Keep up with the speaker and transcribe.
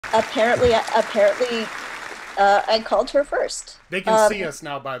apparently, I called her first. They can see us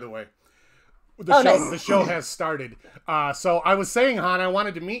now, by the way. Nice. The show has started. So I was saying, Han, I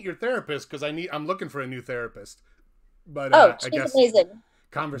wanted to meet your therapist because I'm looking for a new therapist. But I She's guess amazing.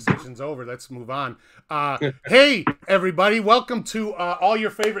 conversation's over. Let's move on. Hey, everybody. Welcome to all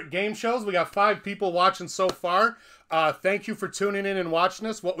your favorite game shows. We got 5 people watching so far. Thank you for tuning in and watching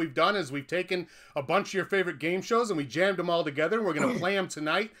us. What we've done is we've taken a bunch of your favorite game shows and we jammed them all together. We're going to play them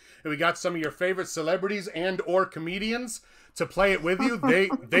tonight. And we got some of your favorite celebrities and or comedians to play it with you.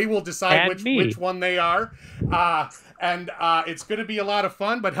 They will decide which one they are. And it's going to be a lot of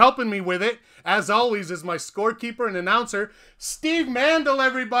fun. But helping me with it, as always, is my scorekeeper and announcer, Steve Mandel,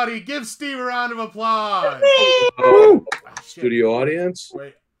 everybody. Give Steve a round of applause. Studio audience.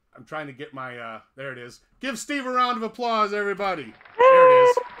 Wait, I'm trying to get my, there it is. Give Steve a round of applause, everybody. There it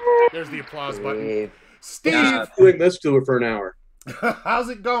is. There's the applause button. Steve. Doing this to it for an hour. How's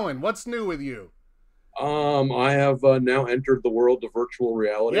it going? What's new with you? I have now entered the world of virtual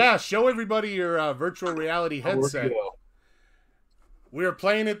reality. Yeah, show everybody your virtual reality headset. We were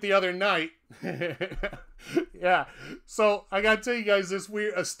playing it the other night. Yeah, so I gotta tell you guys this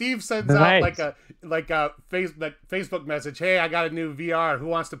weird. Steve sends out like a Facebook message. Hey, I got a new VR. Who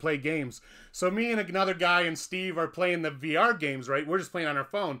wants to play games? So me and another guy and Steve are playing the VR games. Right, we're just playing on our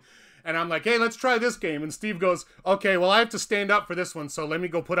phone. And I'm like, hey, let's try this game. And Steve goes, okay, well, I have to stand up for this one, so let me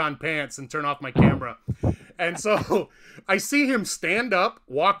go put on pants and turn off my camera. And so I see him stand up,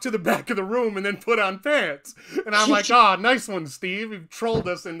 walk to the back of the room, and then put on pants. And I'm like, nice one, Steve. He trolled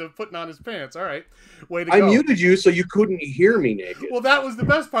us into putting on his pants. All right, way to go. I muted you so you couldn't hear me naked. Well, that was the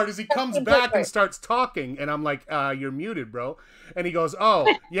best part is he comes back and starts talking. And I'm like, you're muted, bro. And he goes,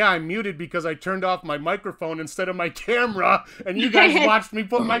 oh, yeah, I'm muted because I turned off my microphone instead of my camera. And you guys watched me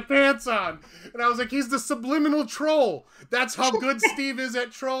put my pants on. And I was like, he's the subliminal troll. That's how good Steve is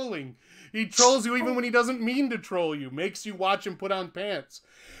at trolling. He trolls you even when he doesn't mean to troll you. Makes you watch him put on pants.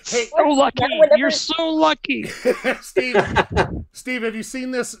 Hey, so lucky. You're so lucky. Steve, have you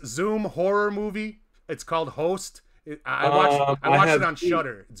seen this Zoom horror movie? It's called Host. I watched it on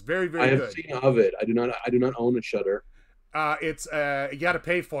Shudder. It's very, very good. I have seen of it. I do not own a Shudder. It's you got to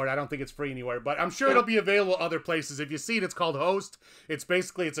pay for it. I don't think it's free anywhere, but I'm sure it'll be available other places. If you see it, it's called Host. It's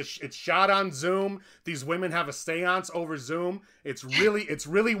basically it's shot on Zoom. These women have a séance over Zoom. It's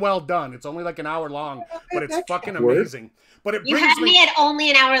really well done. It's only like an hour long, but it's fucking amazing. But it brings me at only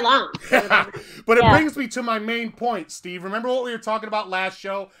an hour long. But it brings me to my main point, Steve. Remember what we were talking about last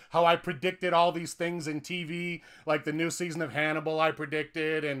show? How I predicted all these things in TV, like the new season of Hannibal I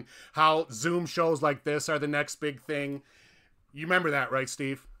predicted, and how Zoom shows like this are the next big thing. You remember that, right,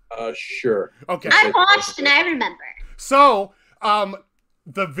 Steve? Sure. Okay. I watched and I remember. So,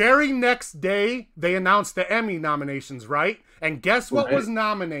 the very next day, they announced the Emmy nominations, right? And guess what was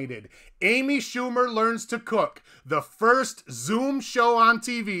nominated? Amy Schumer Learns to Cook. The first Zoom show on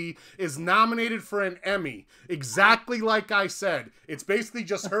TV is nominated for an Emmy. Exactly like I said. It's basically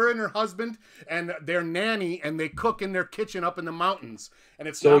just her and her husband and their nanny, and they cook in their kitchen up in the mountains. And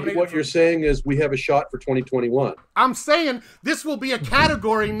it's so what you're saying is we have a shot for 2021. I'm saying this will be a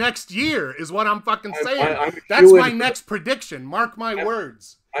category next year is what I'm fucking saying. That's my next prediction. Mark my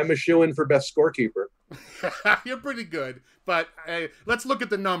words. I'm a shoo-in for best scorekeeper. You're pretty good, but let's look at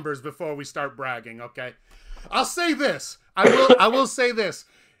the numbers before we start bragging, okay? I'll say this. I will say this.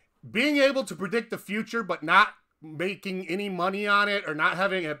 Being able to predict the future but not making any money on it or not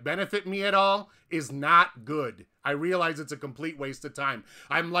having it benefit me at all is not good. I realize it's a complete waste of time.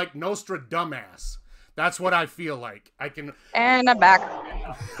 I'm like Nostradamus. That's what I feel like. I can... And I'm back.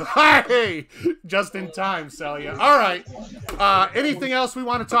 Hey! Just in time, Celia. All right. Anything else we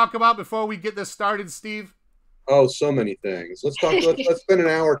want to talk about before we get this started, Steve? Oh, so many things. Let's spend an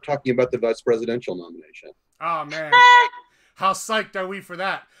hour talking about the vice presidential nomination. Oh, man. How psyched are we for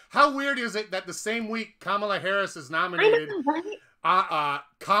that? How weird is it that the same week Kamala Harris is nominated,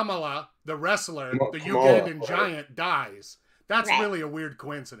 Kamala, the wrestler, the Ugandan giant, dies? That's really a weird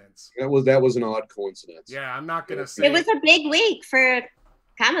coincidence. That was an odd coincidence. Yeah, I'm not gonna say it was a big week for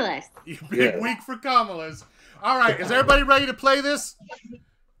Kamala's. Big week for Kamala's. All right, is everybody ready to play this? It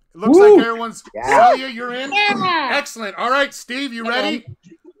looks like everyone's. Celia, you're in. Yeah. Excellent. All right, Steve, you ready?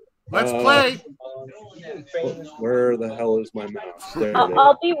 Let's play. Where the hell is my mouse? There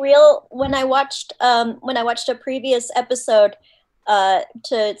I'll be real. When I watched a previous episode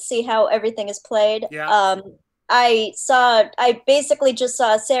to see how everything is played, I basically just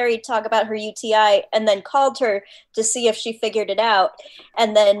saw Sari talk about her UTI and then called her to see if she figured it out,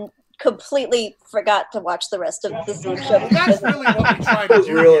 and then completely forgot to watch the rest of the Zoom show. Well, that's really what we try to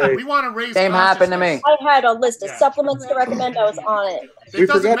do. Really? We want to raise Same happened to me. I had a list of supplements to recommend. I was on it. It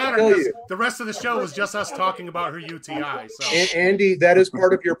doesn't forgot to matter tell because you. the rest of the show was just us talking about her UTI. So Andy, that is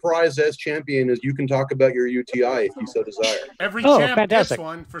part of your prize as champion, is you can talk about your UTI if you so desire. every Oh, champ fantastic. gets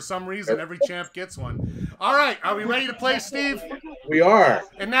one. For some reason, every champ gets one. All right, are we ready to play, Steve? We are.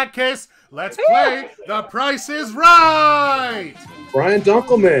 In that case, let's play The Price is Right. Brian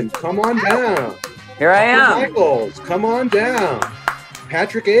Dunkelman, come on down. Here I am. Michaels, come on down.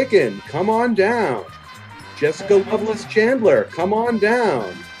 Patrick Aiken, come on down. Jessica Lovelace Chandler, come on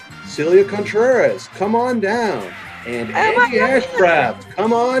down. Celia Contreras, come on down. And Andy Ashcraft,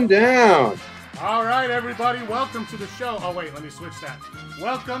 come on down. All right, everybody, welcome to the show. Oh, wait, let me switch that.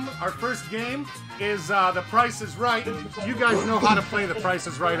 Welcome. Our first game is The Price is Right. You guys know how to play The Price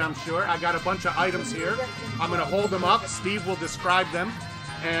is Right, I'm sure. I got a bunch of items here. I'm going to hold them up. Steve will describe them,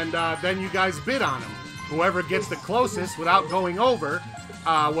 and then you guys bid on them. Whoever gets the closest without going over,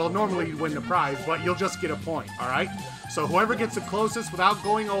 well, normally you win the prize, but you'll just get a point, all right? So whoever gets the closest without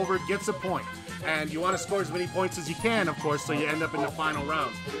going over gets a point. And you want to score as many points as you can, of course, so you end up in the final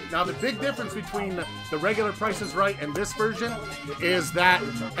round. Now, the big difference between the regular Price is Right and this version is that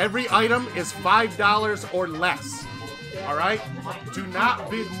every item is $5 or less. All right? Do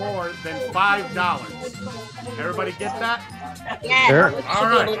not bid more than $5. Everybody get that? Yeah. Sure. All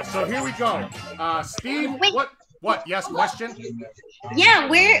right, so here we go. Steve, Wait. what? Yes, question? Yeah,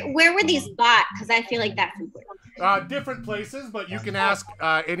 where were these bought? Because I feel like that's important. Different places, but you can ask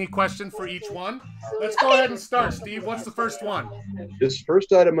any question for each one. Let's go ahead and start, Steve. What's the first one? This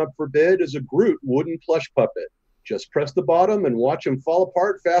first item up for bid is a Groot wooden plush puppet. Just press the bottom and watch him fall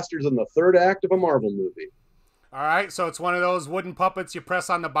apart faster than the third act of a Marvel movie. All right, so it's one of those wooden puppets you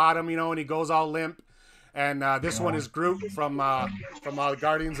press on the bottom, you know, and he goes all limp. And this one is Groot from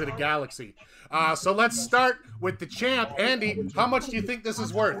Guardians of the Galaxy. So let's start with the champ, Andy. How much do you think this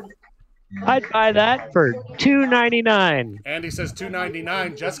is worth? I'd buy that for $2.99. Andy says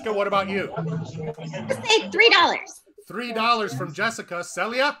 $2.99. Jessica, what about you? Let's say $3. $3 from Jessica.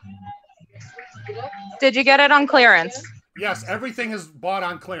 Celia? Did you get it on clearance? Yes, everything is bought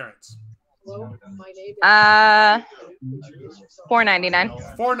on clearance. $4.99.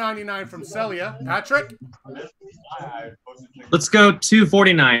 $4.99 from Celia. Patrick? Let's go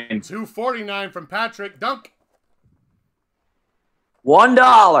 $2.49. $2.49 from Patrick. Dunk?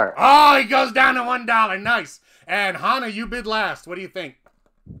 $1. Oh, he goes down to $1. Nice. And Hannah, you bid last. What do you think?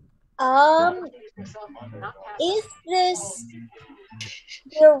 Is this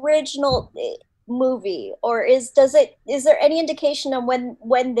the original movie, or is there any indication on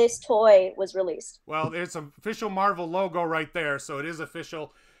when this toy was released? Well, there's an official Marvel logo right there, so it is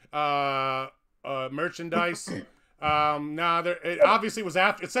official merchandise. It obviously was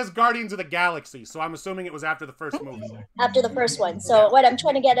after. It says Guardians of the Galaxy, so I'm assuming it was after the first movie. After the first one. So what I'm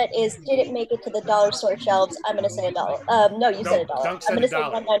trying to get at is, did it make it to the dollar store shelves? I'm going to say $1. No, you said $1. Dunk I'm said going to say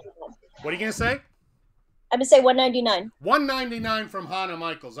 $1. $1.99. What are you gonna say? I'm going to say $1.99. $1.99 from Hannah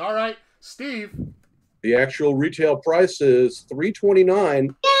Michaels. All right, Steve. The actual retail price is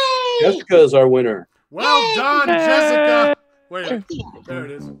 $3.29. Yay! Jessica is our winner. Well done, Jessica. Wait, there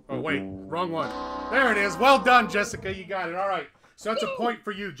it is. Oh, wait, wrong one. There it is. Well done, Jessica. You got it. All right. So that's a point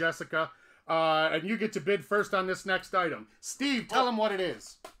for you, Jessica. And you get to bid first on this next item. Steve, tell them what it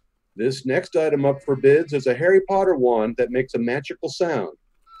is. This next item up for bids is a Harry Potter wand that makes a magical sound.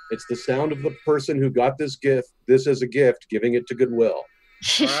 It's the sound of the person who got this as a gift, giving it to Goodwill.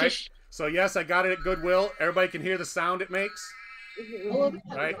 All right. So, yes, I got it at Goodwill. Everybody can hear the sound it makes.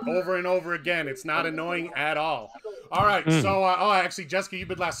 Right? Over and over again. It's not annoying at all. All right. So, actually, Jessica, you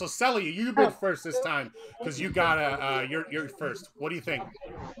bid last. So, Celia, you bid first this time because you got you're first. What do you think?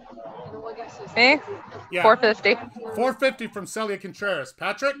 Me? Yeah. $4.50. $4.50 from Celia Contreras.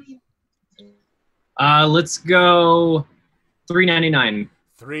 Patrick? Let's go $3.99.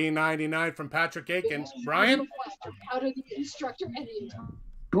 $3.99 from Patrick Aiken. Brian?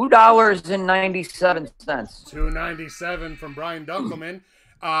 $2.97. $2.97 from Brian Dunkelman.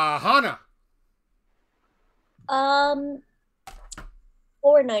 Hannah?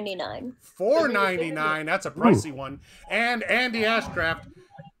 $4.99. $4.99. That's a pricey one. And Andy Ashcraft.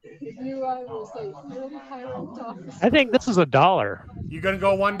 I think this is $1. You gonna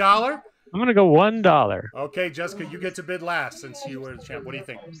go $1? I'm gonna go $1. Okay, Jessica, you get to bid last since you were the champ. What do you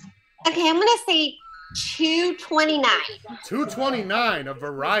think? Okay, I'm gonna say $2.29. $2.29, a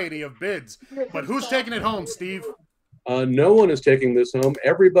variety of bids. But who's taking it home, Steve? No one is taking this home.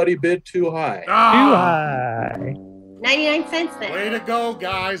 Everybody bid too high. Too high. 99 cents then. Way to go,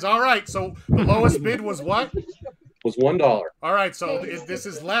 guys. All right, so the lowest bid was what? was $1. All right, so this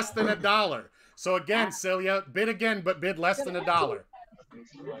is less than $1. So again, Celia, bid again, but bid less than $1.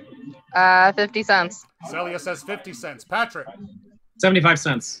 50 cents. Celia says 50 cents. Patrick. 75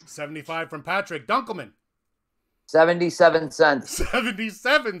 cents. 75 from Patrick. Dunkelman. 77 cents.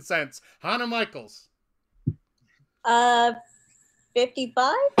 77 cents. Hannah Michaels.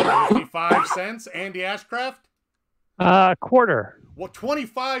 55. 55 cents. Andy Ashcraft. Quarter. Well,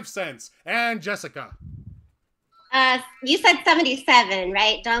 25 cents. And Jessica. You said 77,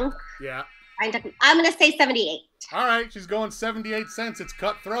 right, Dunk? Yeah. I'm gonna say 78. All right, she's going 78 cents. It's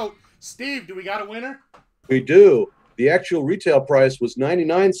cutthroat. Steve, do we got a winner? We do. The actual retail price was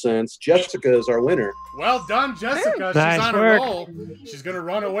 99 cents. Jessica is our winner. Well done, Jessica. Nice She's on work. a roll. She's going to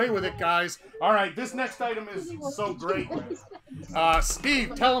run away with it, guys. All right, this next item is so great.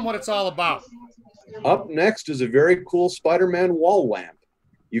 Steve, tell them what it's all about. Up next is a very cool Spider-Man wall lamp.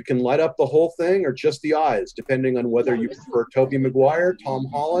 You can light up the whole thing or just the eyes, depending on whether you prefer Tobey Maguire, Tom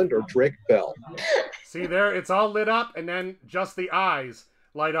Holland, or Drake Bell. See there? It's all lit up, and then just the eyes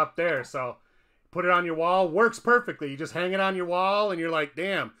light up there. So put it on your wall. Works perfectly. You just hang it on your wall, and you're like,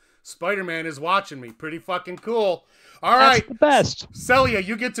 damn, Spider-Man is watching me. Pretty fucking cool. All right. That's the best. Celia,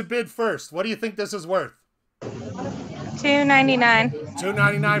 you get to bid first. What do you think this is worth? $2.99.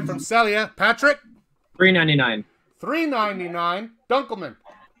 $2.99 from Celia. Patrick? $3.99. $3.99. Dunkelman?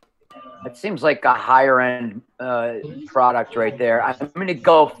 It seems like a higher end product right there. I'm going to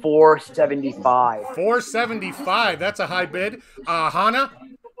go $4.75. $4.75. That's a high bid. Hannah?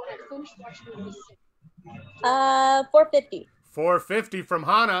 $4.50. $4.50 from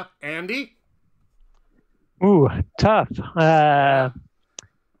Hannah. Andy? Ooh, tough. Where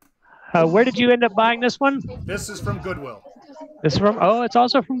did you end up buying this one? This is from Goodwill. This is from, oh, it's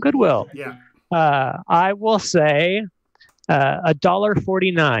also from Goodwill. Yeah. I will say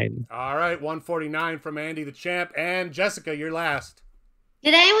 $1.49. All right, $1.49 from Andy the champ. And Jessica, you're last.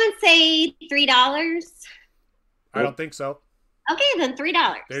 Did anyone say $3? I don't think so. Okay, then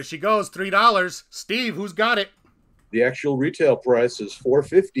 $3. There she goes, $3. Steve, who's got it? The actual retail price is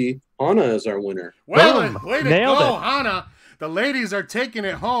 $4.50. Hannah is our winner. Well, Boom. way to Nailed go, it. Hannah. The ladies are taking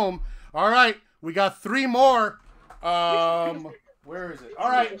it home. All right, we got 3 more. Where is it? All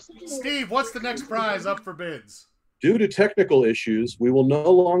right, Steve, what's the next prize up for bids? Due to technical issues, we will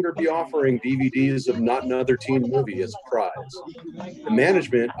no longer be offering DVDs of Not Another Teen Movie as a prize. The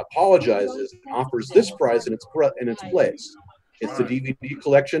management apologizes and offers this prize in its place. It's the DVD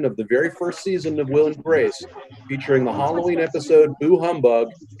collection of the very first season of Will and Grace, featuring the Halloween episode Boo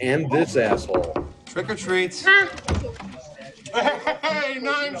Humbug and this asshole. Trick or treats. Hey,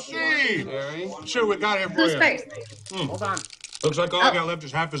 9C! Harry. Sure, we got here for Who's you. first? Hold on. Looks like all I got left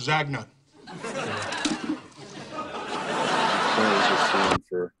is half a Zagnut.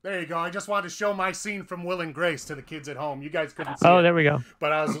 There you go. I just wanted to show my scene from Will and Grace to the kids at home. You guys couldn't see Oh, it, there we go.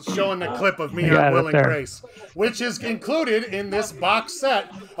 but I was showing the clip of me Yeah, on Will up and there. Grace, which is included in this box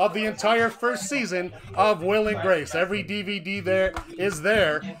set of the entire first season of Will and Grace. Every DVD there is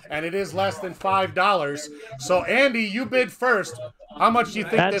there, and it is less than $5. So, Andy, you bid first. How much do you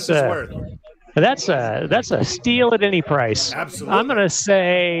think this is worth? That's a steal at any price. Absolutely. I'm gonna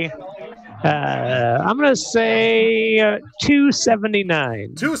say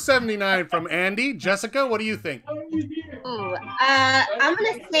 $2.79. $2.79 from Andy. Jessica, what do you think? Ooh, I'm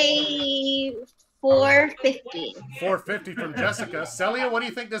gonna say $4.50. $4.50 from Jessica. Celia, what do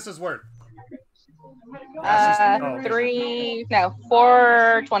you think this is worth? $4.25.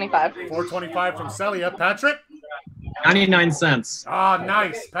 $4.25 from Celia. Patrick? 99 cents. Ah,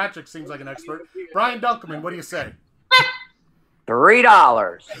 nice. Patrick seems like an expert. Brian Dunkelman, what do you say? $3.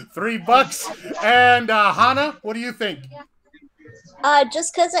 $3. And Hannah, what do you think?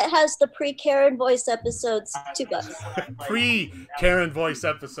 Just because it has the pre-Karen voice episodes, $2. Pre-Karen voice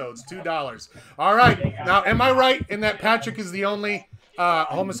episodes, $2. All right. Now, am I right in that Patrick is the only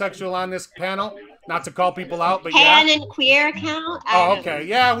homosexual on this panel? Not to call people out, but yeah. Pan and queer account? Oh, okay.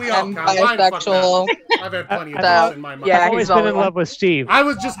 Yeah, we all I'm count. Mine fucked bisexual. up. I've had plenty of So, those in my mind. yeah, I've always he's been in only love with Steve. I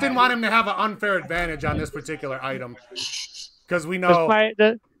just didn't want him to have an unfair advantage on this particular item. Because we know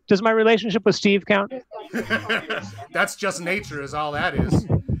Does my relationship with Steve count? that's just nature is all that is.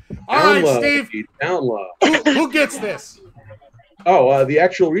 All right, Down low, Steve. Pete, down low. Who gets this? Oh, the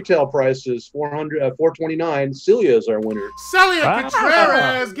actual retail price is $429. Celia is our winner. Celia Wow.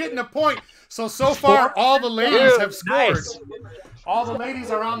 Contreras getting a point. So far, all the ladies have scored. Nice. All the ladies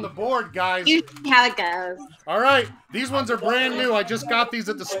are on the board, guys. You see how it goes. All right. These ones are brand new. I just got these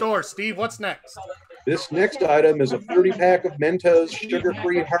at the store. Steve, what's next? This next item is a 30-pack of Mentos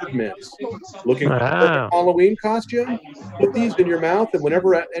sugar-free hard mints. Looking for a Wow. Halloween costume? Put these in your mouth, and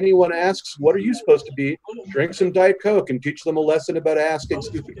whenever anyone asks, what are you supposed to be, drink some Diet Coke and teach them a lesson about asking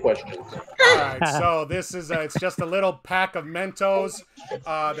stupid questions. All right, so this is it's just a little pack of Mentos.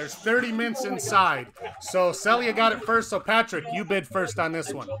 There's 30 mints inside. So Celia got it first. So Patrick, you bid first on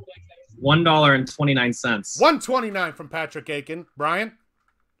this one. $1.29. $1.29 from Patrick Aiken. Brian?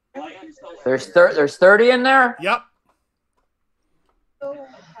 There's 30 in there? Yep.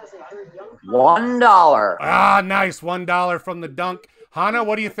 $1. Ah, nice. $1 from the dunk. Hannah,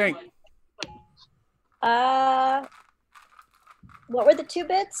 what do you think? What were the two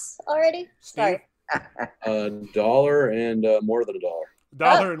bits already? Steve? Sorry. $1 and more than $1.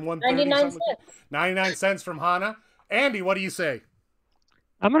 Dollar and 130. 99 cents. 99 cents from Hannah. Andy, what do you say?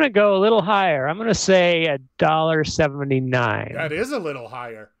 I'm going to go a little higher. I'm going to say $1.79. That is a little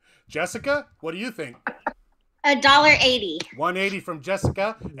higher. Jessica, what do you think? $1.80. 180 from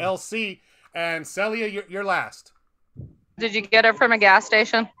Jessica, LC, and Celia, you're last. Did you get it from a gas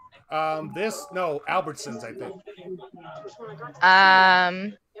station? No, Albertsons, I think.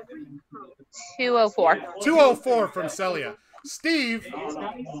 204. 204 from Celia. Steve.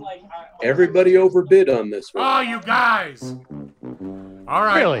 Everybody overbid on this one. Oh, you guys. All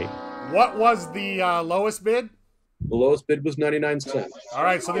right. Really? What was the lowest bid? The lowest bid was 99 cents. All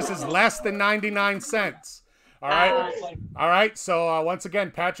right, so this is less than 99 cents. All right. All right, so once again,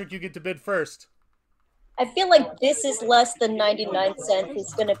 Patrick, you get to bid first. I feel like this is less than 99 cents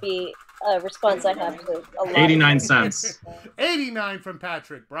is going to be a response I have to a lot. 89 cents. 89 from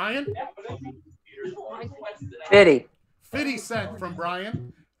Patrick. Brian? 50. 50 cents from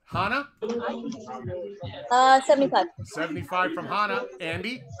Brian. Hannah? 75. 75 from Hannah.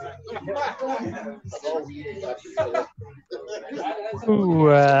 Andy? Ooh,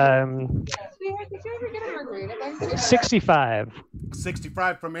 65.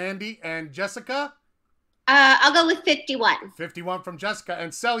 65 from Andy. And Jessica? I'll go with 51. 51 from Jessica.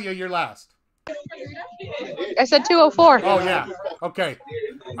 And Celia, you're last. I said 204. Oh, yeah. Okay.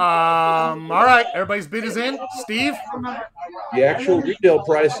 All right. Everybody's bid is in. Steve? The actual retail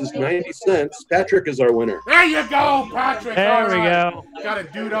price is 90 cents. Patrick is our winner. There you go, Patrick. There we go. Got a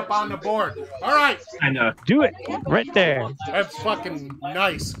dude up on the board. All right. I know. Do it right there. That's fucking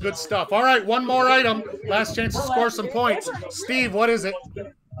nice. Good stuff. All right. One more item. Last chance to score some points. Steve, what is it?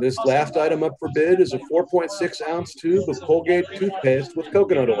 This last item up for bid is a 4.6-ounce tube of Colgate toothpaste with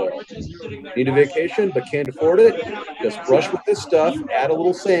coconut oil. Need a vacation but can't afford it? Just brush with this stuff, add a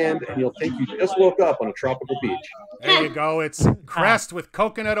little sand, and you'll think you just woke up on a tropical beach. There you go. It's Crest with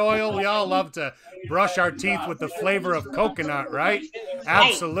coconut oil. We all love to brush our teeth with the flavor of coconut, right?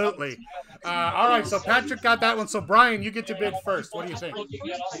 Absolutely. All right, so Patrick got that one. So Brian, you get to bid first. What do you think?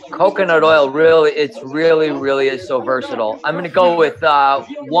 Coconut oil really is so versatile. I'm going to go with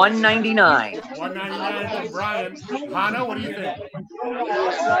 $1.99. $1.99 from Brian. Hannah, what do you think?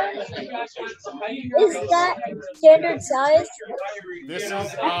 Is that standard size? This is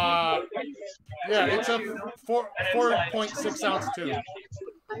yeah, it's a 4.6 ounce tube.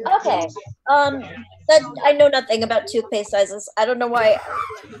 Okay. That I know nothing about toothpaste sizes. I don't know why.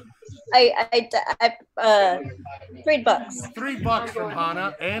 $3. $3 from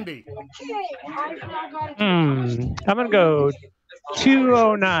Hannah. Andy. I'm gonna go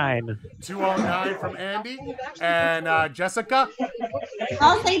 209. 209 from Andy. And Jessica.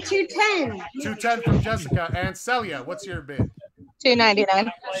 I'll say 210. 210 from Jessica. And Celia, what's your bid?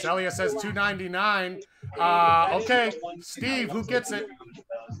 $2.99. Celia says $2.99. Okay, Steve, who gets it?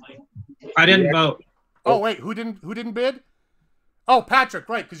 I didn't vote. Oh wait, who didn't bid? Oh, Patrick,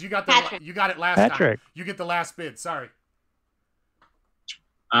 right? Because you got it last Patrick. time. You get the last bid. Sorry.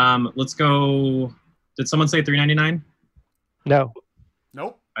 Let's go. Did someone say $3.99? No.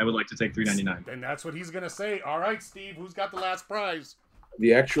 Nope. I would like to take $3.99. Then that's what he's gonna say. All right, Steve, who's got the last prize?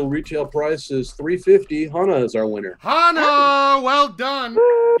 The actual retail price is $3.50. Hannah is our winner. Hannah, well done.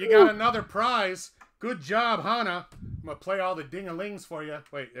 You got another prize. Good job, Hannah. I'm gonna play all the ding-a-lings for you.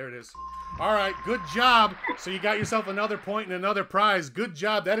 Wait, there it is. All right, good job. So you got yourself another point and another prize. Good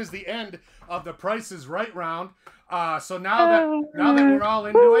job. That is the end of the Price is Right round. So now that we're all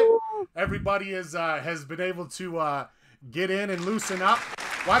into it, everybody has been able to get in and loosen up.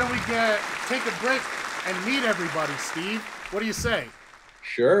 Why don't we take a break and meet everybody, Steve? What do you say?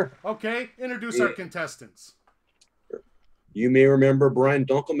 Sure. Okay, introduce our contestants. You may remember Brian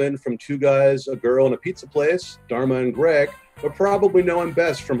Dunkelman from Two Guys, a Girl, and a Pizza Place, Dharma and Greg, but probably know him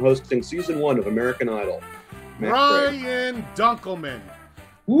best from hosting Season 1 of American Idol. Brian Dunkelman.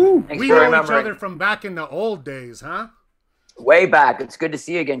 Woo! We know each other from back in the old days, huh? Way back. It's good to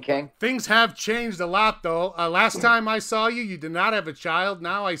see you again, King. Things have changed a lot, though. Last time I saw you, you did not have a child.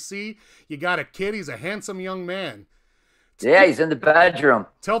 Now I see you got a kid. He's a handsome young man. Yeah, he's in the bedroom.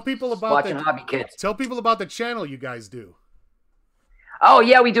 Tell people about watching Hobby Kids. Tell people about the channel you guys do. Oh,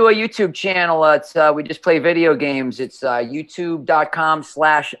 yeah, we do a YouTube channel. It's we just play video games. It's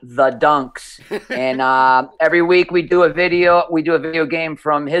youtube.com/thedunks. And every week we do a video game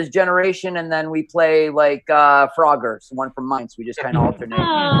from his generation, and then we play like Froggers, one from mine. So we just kind of alternate.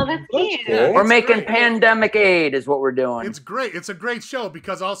 Oh, that's cute. We're making Pandemic Aid is what we're doing. It's great. It's a great show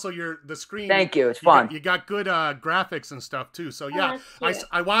because also the screen. Thank you. It's fun. You got good graphics and stuff too. So yeah,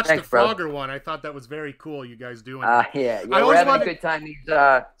 I watched Thanks, the Frogger one. I thought that was very cool. You guys doing? Yeah, we're having a good time. He's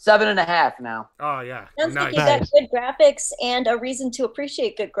 7.5 now. Oh yeah, Sounds nice. like you got good graphics and a reason to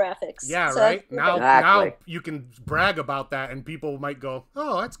appreciate good graphics. Yeah, So right. that's good. Now you can brag about that, and people might go,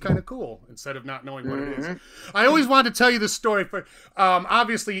 "Oh, that's kind of cool," instead of not knowing what it is. I always wanted to tell you this story. For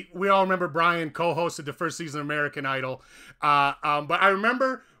obviously, we all remember Brian co-hosted the first season of American Idol, but I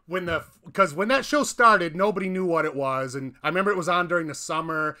remember when that show started, nobody knew what it was, and I remember it was on during the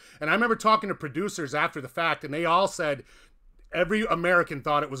summer, and I remember talking to producers after the fact, and they all said every American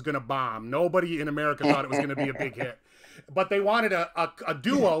thought it was going to bomb. Nobody in America thought it was going to be a big hit. But they wanted a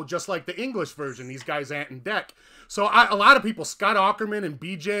duo just like the English version, these guys, Ant and Dec. So a lot of people, Scott Aukerman and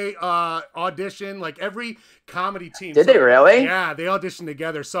BJ auditioned, like every comedy team. Did they really? Yeah, they auditioned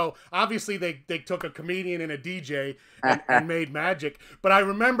together. So obviously they took a comedian and a DJ and made magic. But I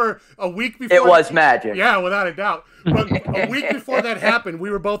remember a week before. It was magic. Yeah, without a doubt. But a week before that happened, we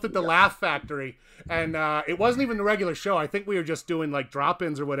were both at the Laugh Factory. And it wasn't even the regular show. I think we were just doing like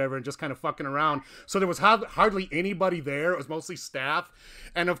drop-ins or whatever and just kind of fucking around. So there was hardly anybody there. It was mostly staff.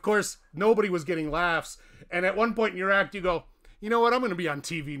 And of course, nobody was getting laughs. And at one point in your act, you go, "You know what? I'm going to be on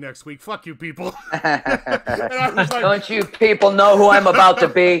TV next week. Fuck you people." And I was like, "Don't you people know who I'm about to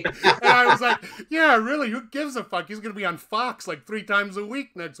be?" And I was like, "Yeah, really? Who gives a fuck? He's going to be on Fox like 3 times a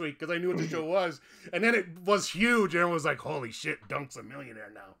week next week," because I knew what the show was. And then it was huge. And I was like, "Holy shit, Dunk's a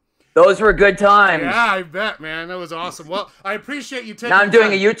millionaire now." Those were good times. Yeah, I bet, man. That was awesome. Well, I appreciate you taking Now I'm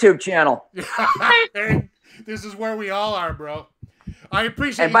doing a YouTube channel. Hey, this is where we all are, bro. I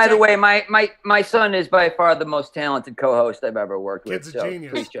appreciate And by the way, my son is by far the most talented co-host I've ever worked with. Kid's a so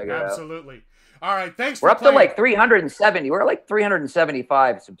genius. Please check it out. Absolutely. All right, thanks We're for up to like 370. We're like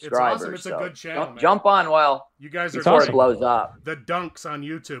 375 subscribers. It's awesome. It's a good channel, man. Jump on while you guys before it blows up. The Dunks on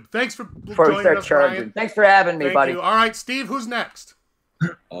YouTube. Thanks for Before we joining start us, charging. Brian. Thanks for having me, Thank buddy. you. All right, Steve, who's next?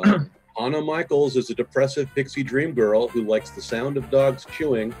 Anna Michaels is a depressive pixie dream girl who likes the sound of dogs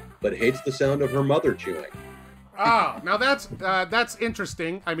chewing, but hates the sound of her mother chewing. Oh, now that's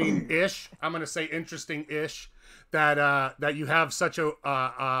interesting. I mean, ish. I'm gonna say interesting-ish. That you have such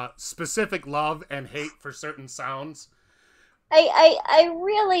a specific love and hate for certain sounds. I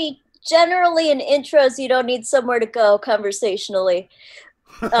really generally in intros you don't need somewhere to go conversationally.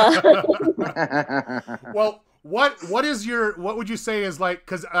 Well, what would you say is like?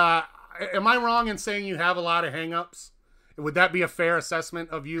 Because am I wrong in saying you have a lot of hangups? Would that be a fair assessment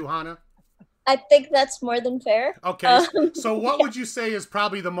of you, Hannah? I think that's more than fair. Okay, so what would you say is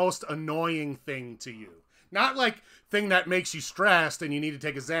probably the most annoying thing to you? Not like thing that makes you stressed and you need to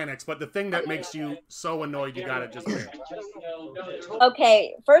take a Xanax, but the thing that makes you so annoyed you gotta just bear.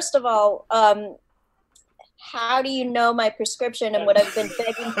 Okay, first of all, how do you know my prescription and what I've been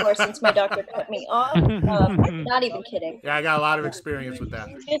begging for since my doctor cut me off? Not even kidding. Yeah, I got a lot of experience with that.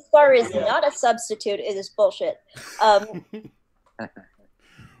 Fiskar is not a substitute. It is bullshit.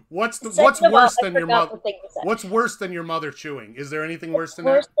 What's worse than your mother? What's worse than your mother chewing? Is there anything worse than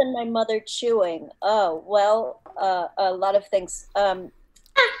that? Worse than my mother chewing? Oh well, a lot of things.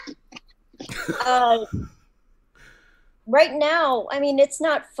 Right now, I mean, it's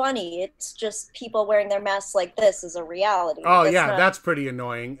not funny. It's just people wearing their masks like this is a reality. Oh yeah, that's pretty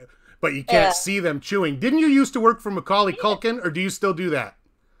annoying. But you can't see them chewing. Didn't you used to work for Macaulay Culkin, or do you still do that?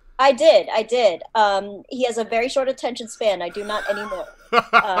 I did. He has a very short attention span. I do not anymore.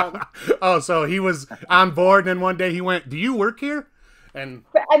 Oh, so he was on board, and then one day he went, "Do you work here?" And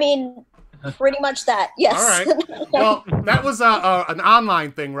I mean, pretty much that. Yes. All right. Well, that was an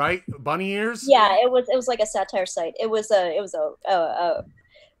online thing, right? Bunny Ears. Yeah, it was like a satire site. It was a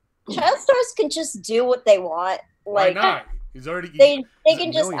child stars can just do what they want. Like, why not? He's already they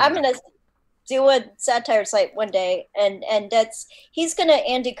can just. I'm gonna do a satire site one day, and he's gonna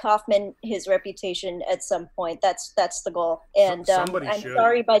Andy Kaufman his reputation at some point. That's the goal. And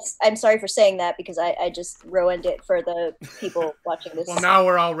I'm sorry for saying that because I just ruined it for the people watching this. Well, now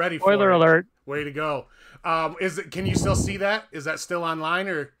we're all ready for Spoiler alert. Way to go. Can you still see that? Is that still online,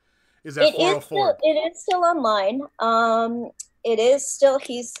 or is at 404. It is still online. It is still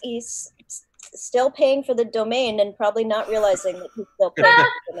he's still paying for the domain and probably not realizing that he's still paying for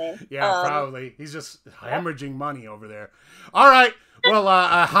the domain. Yeah, probably. He's just hemorrhaging money over there. All right. Well,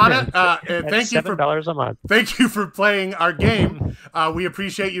 Hannah, thank you for $7 a month. Thank you for playing our game. We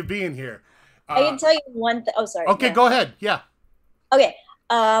appreciate you being here. I can tell you one thing. Oh, sorry. Okay, yeah. Go ahead. Yeah. Okay.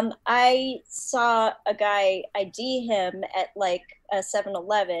 I saw a guy ID him at like a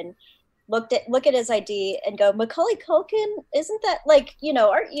 7-Eleven. Look at his ID and go, Macaulay Culkin, isn't that like,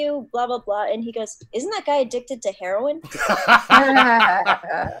 aren't you blah, blah, blah? And he goes, isn't that guy addicted to heroin? He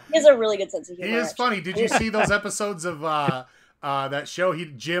has a really good sense of humor. He is funny. Did you see those episodes of that show?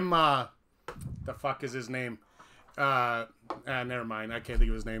 Jim, the fuck is his name? Never mind. I can't think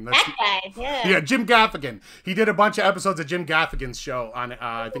of his name. That guy, yeah. Yeah, Jim Gaffigan. He did a bunch of episodes of Jim Gaffigan's show on,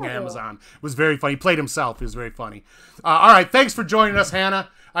 I think, Amazon. It was very funny. He played himself. He was very funny. All right. Thanks for joining us, Hannah.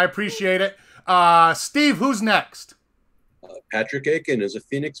 I appreciate it. Steve, who's next? Patrick Aiken is a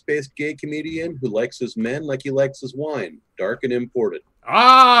Phoenix-based gay comedian who likes his men like he likes his wine, dark and imported.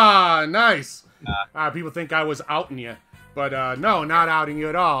 Ah, nice. People think I was outing you. But no, not outing you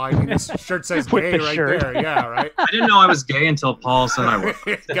at all. I mean, this shirt says gay right there. Yeah, right? I didn't know I was gay until Paul said I was.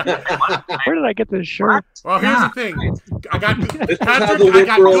 Where did I get this shirt? Well, here's the thing. I got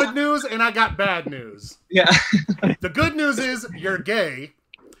good news and I got bad news. Yeah. The good news is you're gay.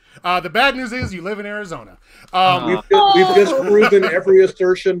 The bad news is you live in Arizona. We've just proven every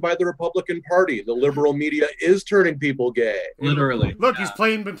assertion by the Republican Party. The liberal media is turning people gay. Literally. Look, he's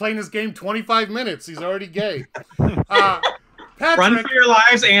been playing this game 25 minutes. He's already gay. Patrick, run for your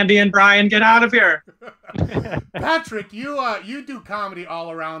lives, Andy and Brian. Get out of here. Patrick, you do comedy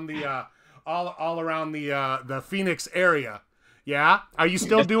all around the the Phoenix area. Yeah? Are you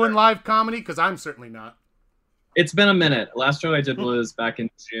still doing live comedy? Because I'm certainly not. It's been a minute. Last show I did was back in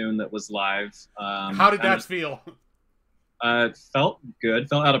June that was live. How did that feel? It felt good.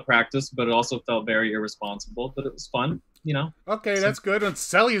 Felt out of practice, but it also felt very irresponsible. But it was fun, Okay, that's good. And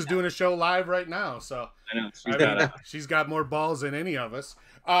Sally is doing a show live right now, so I know she's got more balls than any of us.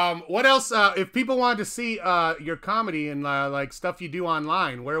 What else? If people wanted to see your comedy and like stuff you do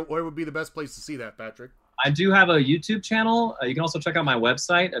online, where would be the best place to see that, Patrick? I do have a YouTube channel. You can also check out my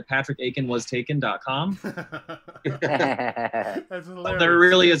website at patrickaikenwastaken.com. That's hilarious. There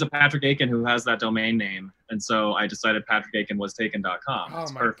really is a Patrick Aiken who has that domain name, and so I decided patrickaikenwastaken.com.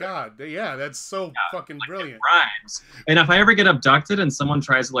 Oh my god! Yeah, that's so fucking brilliant. It rhymes. And if I ever get abducted and someone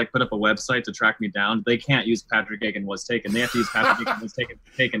tries to like put up a website to track me down, they can't use Patrick Aiken Was Taken. They have to use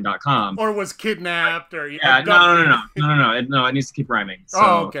patrickaikenwastaken.com. Or was kidnapped, or no. It needs to keep rhyming. So,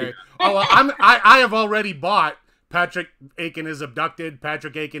 okay. Oh, well, I have already bought Patrick Aiken is abducted,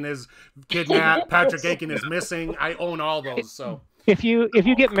 Patrick Aiken is kidnapped, Patrick Aiken is missing. I own all those. So if you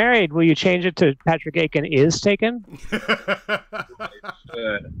get married, will you change it to Patrick Aiken is taken? But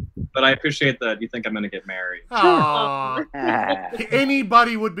I appreciate that you think I'm going to get married.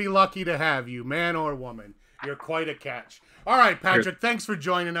 Anybody would be lucky to have you, man or woman. You're quite a catch. All right, Patrick, thanks for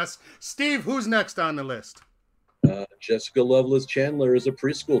joining us. Steve, who's next on the list? Jessica Lovelace Chandler is a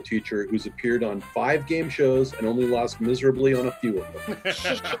preschool teacher who's appeared on 5 game shows and only lost miserably on a few of them.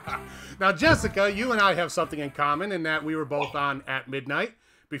 Now, Jessica, you and I have something in common in that we were both on At Midnight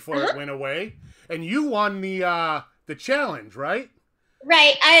before it went away, and you won the challenge, right?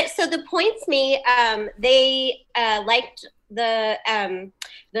 Right. So the Points Me, they liked the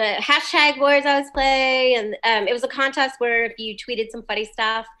hashtag words I was playing, and it was a contest where if you tweeted some funny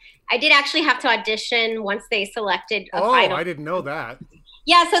stuff, I did actually have to audition once they selected a final. I didn't know that.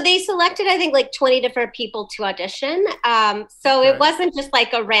 Yeah, so they selected, I think, like 20 different people to audition. So it wasn't just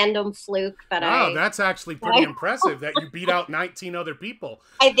like a random fluke that that's actually pretty impressive that you beat out 19 other people.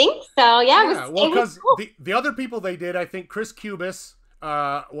 I think so, yeah. Well, because the other people they did, I think Chris Cubis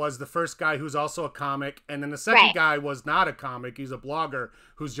was the first guy who's also a comic, and then the second guy was not a comic. He's a blogger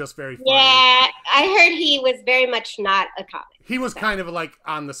who's just very funny. Yeah, I heard he was very much not a comic. He was kind of like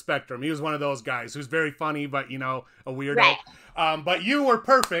on the spectrum. He was one of those guys who's very funny, but a weirdo. Right. But you were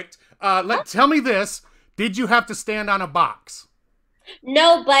perfect. Tell me this: did you have to stand on a box?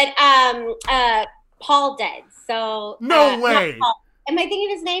 No, but Paul did. So no way. Am I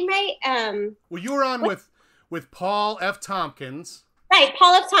thinking of his name right? Well, you were on with Paul F. Tompkins. Right,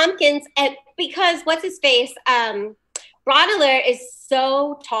 Paul F. Tompkins, because what's his face? Brodler is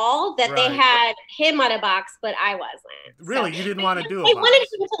so tall that they had him on a box, but I wasn't. Really? You didn't want to do it? They wanted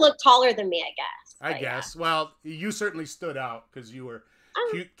him to look taller than me, I guess. I guess. Yeah. Well, you certainly stood out because you were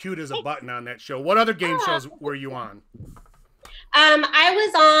cute as a button on that show. What other game shows were you on? I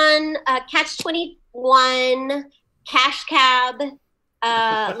was on Catch 21, Cash Cab,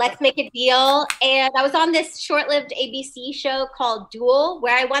 Let's Make a Deal. And I was on this short-lived ABC show called Duel,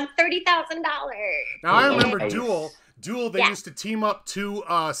 where I won $30,000. Now, I remember Duel. Duel, they used to team up two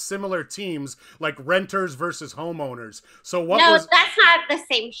similar teams, like renters versus homeowners. So what was... No, that's not the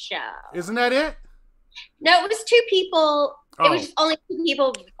same show. Isn't that it? No, it was two people. Oh. It was just only two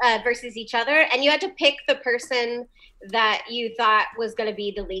people versus each other. And you had to pick the person that you thought was going to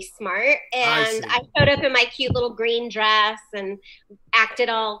be the least smart. And I showed up in my cute little green dress and acted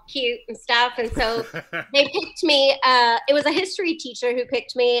all cute and stuff. And so they picked me. It was a history teacher who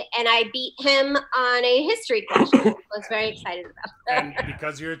picked me, and I beat him on a history question. I was very excited about that. And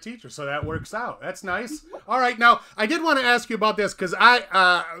because you're a teacher, so that works out. That's nice. All right. Now, I did want to ask you about this because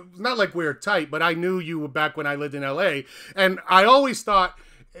not like we were tight, but I knew you back when I lived in LA. And I always thought,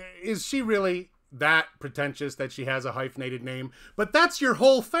 is she really that pretentious that she has a hyphenated name? But that's your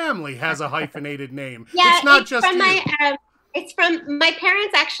whole family has a hyphenated name. Yeah, it's not just you. It's from my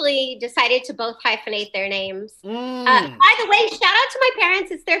parents actually decided to both hyphenate their names. By the way, shout out to my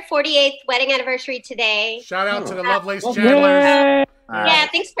parents. It's their 48th wedding anniversary today. Shout out to the Lovelace Chandlers. Yeah,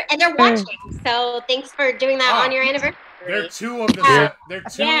 thanks for, and they're watching. So thanks for doing that on your anniversary. They're two of the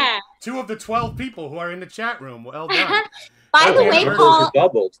two of the 12 people who are in the chat room. Well done. By the way,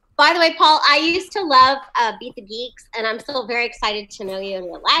 Paul, I used to love Beat the Geeks, and I'm still very excited to know you in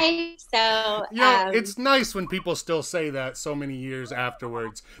real life. So yeah, it's nice when people still say that so many years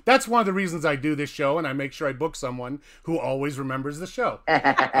afterwards. That's one of the reasons I do this show, and I make sure I book someone who always remembers the show.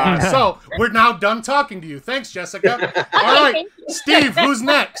 So we're now done talking to you. Thanks, Jessica. All right, Steve, who's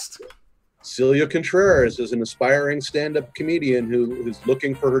next? Celia Contreras is an aspiring stand-up comedian who's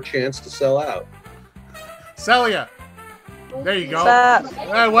looking for her chance to sell out. Celia. There you go.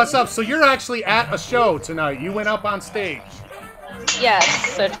 Hey, what's up? So you're actually at a show tonight. You went up on stage.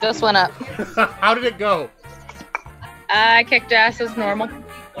 Yes, so just went up. How did it go? I kicked ass as normal.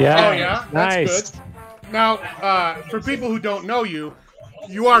 Yeah. Oh, yeah? Nice. That's good. Now, for people who don't know you,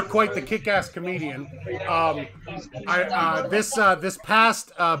 you are quite the kick-ass comedian. This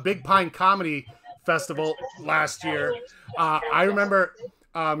past Big Pine Comedy Festival last year, I remember...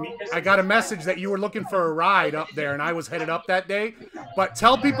 I got a message that you were looking for a ride up there, and I was headed up that day. But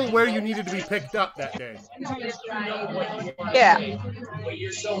tell people where you needed to be picked up that day. Yeah.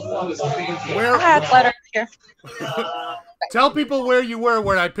 Where? I had letters here. Tell people where you were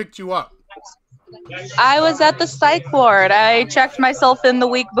when I picked you up. I was at the psych ward. I checked myself in the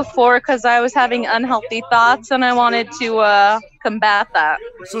week before because I was having unhealthy thoughts, and I wanted to combat that.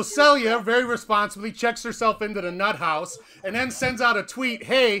 So Celia very responsibly checks herself into the nut house and then sends out a tweet,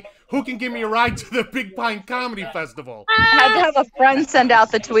 hey, who can give me a ride to the Big Pine Comedy Festival? I had to have a friend send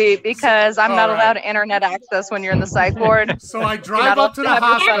out the tweet because I'm not allowed internet access when you're in the psych ward. So I drive up to the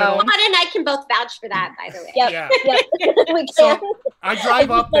hospital. Juan and I can both vouch for that, by the way. Yeah. We can. So I drive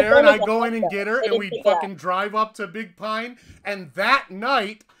up there and I go in and get her, and we fucking drive up to Big Pine. And that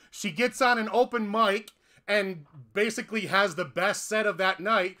night, she gets on an open mic and basically has the best set of that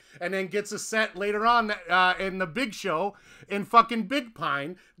night, and then gets a set later on in the big show in fucking Big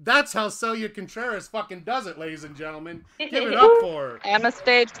Pine. That's how Celia Contreras fucking does it, ladies and gentlemen. Give it up for her. And a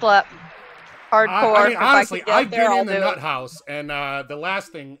stage flip. Hardcore. I mean, honestly, I've been in the nut house, and the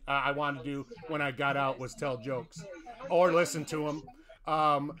last thing I wanted to do when I got out was tell jokes or listen to them.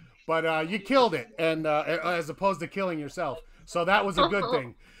 But you killed it, and as opposed to killing yourself. So that was a good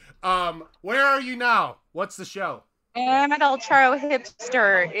thing. Where are you now? What's the show? I'm at El Charro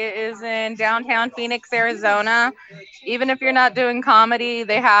Hipster. It is in downtown Phoenix, Arizona. Even if you're not doing comedy,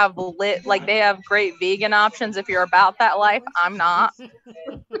 they have they have great vegan options if you're about that life. I'm not.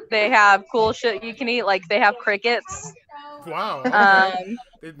 They have cool shit you can eat. Like they have crickets. Wow.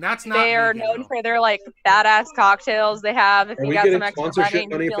 That's not. They are known for their like badass cocktails. They have. If you got some extra money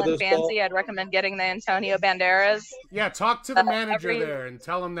and you're feeling fancy, I'd recommend getting the Antonio Banderas. Yeah, talk to the manager there and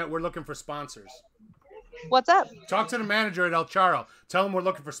tell him that we're looking for sponsors. What's up? Talk to the manager at El Charro. Tell him we're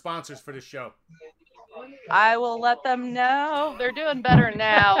looking for sponsors for this show. I will let them know. They're doing better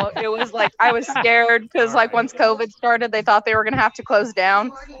now. It was like I was scared because like once COVID started, they thought they were gonna have to close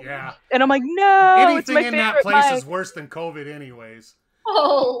down. Yeah. And I'm like, no. Anything in that place is worse than COVID, anyways.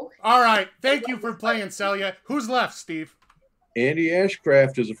 Oh. All right. Thank you for playing, Celia. Who's left, Steve? Andy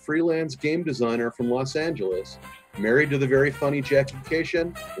Ashcraft is a freelance game designer from Los Angeles. Married to the very funny Jackie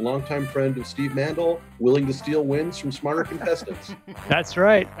Cation, a longtime friend of Steve Mandel, willing to steal wins from smarter contestants. That's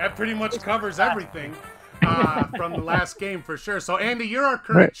right. That pretty much covers everything from the last game for sure. So, Andy, you're our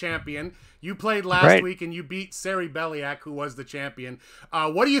current champion. You played last week and you beat Sari Beliak, who was the champion.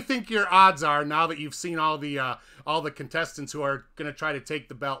 What do you think your odds are now that you've seen all the contestants who are going to try to take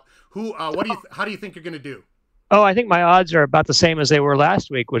the belt? How do you think you're going to do? Oh, I think my odds are about the same as they were last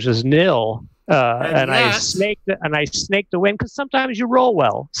week, which is 0. I snaked the win because sometimes you roll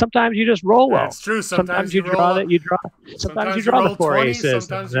well. Sometimes you just roll well. That's true. Sometimes you draw that you draw. Sometimes you draw the 4 aces.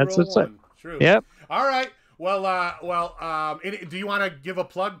 Sometimes you roll 1. True. Yep. All right. Well. Do you want to give a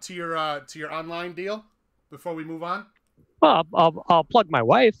plug to your online deal before we move on? Well, I'll plug my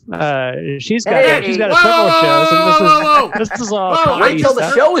wife. She's got several shows, and this is all. Wait till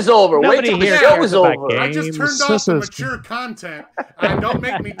the show is over. Wait till the show is over. I just turned off the mature content, and don't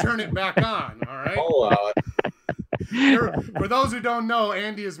make me turn it back on. All right. For those who don't know,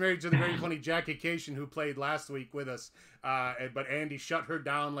 Andy is married to the very funny Jackie Cation, who played last week with us. But Andy shut her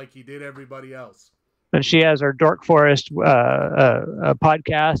down like he did everybody else. And she has her Dork Forest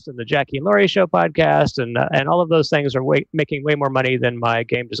podcast and the Jackie and Laurie Show podcast, and all of those things are making way more money than my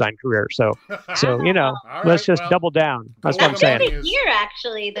game design career. So let's just double down. That's what I'm saying. That's good to hear,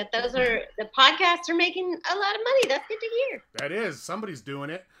 actually, that the podcasts are making a lot of money. That's good to hear. That is. Somebody's doing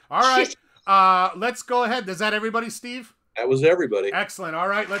it. All right. Let's go ahead. Is that everybody, Steve? That was everybody. Excellent. All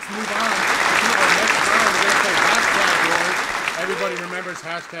right. Let's move on to our next round. We're going to play Hashtag Wars. Everybody remembers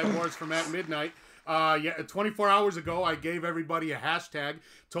Hashtag Wars from at midnight. 24 hours ago, I gave everybody a hashtag,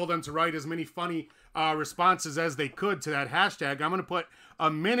 told them to write as many funny responses as they could to that hashtag. I'm going to put a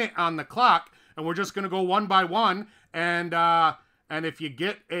minute on the clock, and we're just going to go one by one. And if you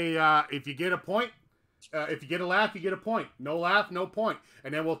get a point, if you get a laugh, you get a point. No laugh, no point.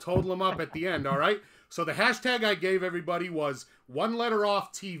 And then we'll total them up at the end. All right. So the hashtag I gave everybody was 1 letter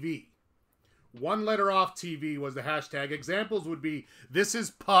off TV. 1 letter off TV was the hashtag. Examples would be "This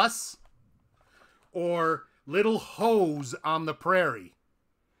is Puss," or "Little Hose on the Prairie."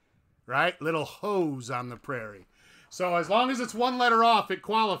 Right? Little hose on the prairie. So as long as it's 1 letter off, it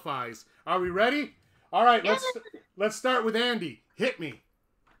qualifies. Are we ready? All right, let's start with Andy. Hit me.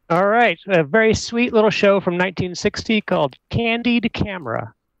 All right. A very sweet little show from 1960 called Candied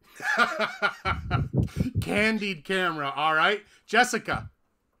Camera. Candied Camera. All right. Jessica.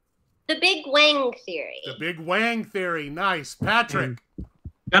 The Big Wang Theory. The Big Wang Theory. Nice. Patrick.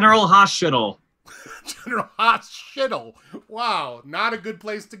 General Hospital. General Hospital. Wow. Not a good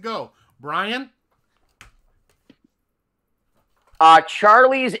place to go. Brian?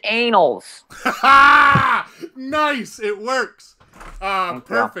 Charlie's Anals. Nice. It works.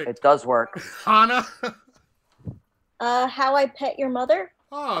 Perfect. It does work. Hannah? How I Pet Your Mother.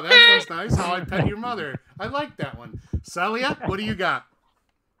 Oh, that one's nice. How I Pet Your Mother. I like that one. Celia, what do you got?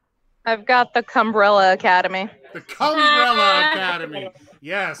 I've got the Cumbrella Academy. The Cumbrella Academy.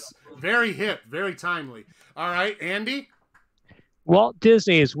 Yes. Very hip. Very timely. All right. Andy? Walt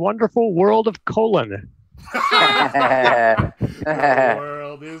Disney's Wonderful World of Colon. The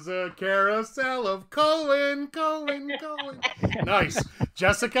world is a carousel of colon. Nice.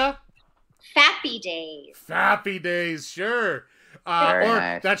 Jessica? Fappy Days. Fappy Days, sure.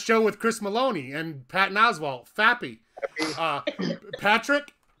 Nice. That show with Chris Maloney and Patton Oswalt. Fappy.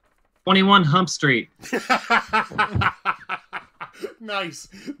 Patrick? 21 Hump Street. Nice.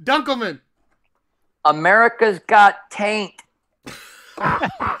 Dunkelman? America's Got Taint.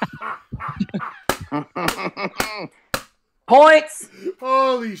 Points.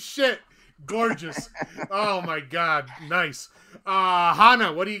 Holy shit. Gorgeous. Oh my God. Nice.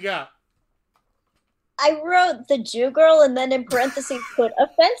 Hannah, what do you got? I wrote the Jew girl and then in parentheses put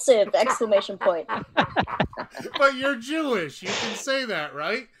offensive ! But you're Jewish. You can say that,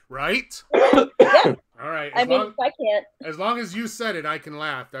 right? Right? Yeah. All right. I mean, if I can't. As long as you said it, I can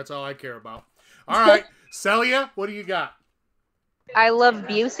laugh. That's all I care about. All right. Celia, what do you got? I Love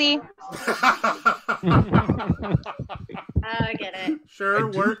Busey. I get it. Sure,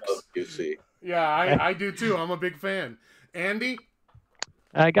 works. Busey. Yeah, I do too. I'm a big fan. Andy?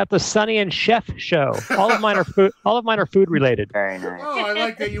 I got the Sonny and Chef show. All of mine are food. All of mine are food related. Very nice. Oh, I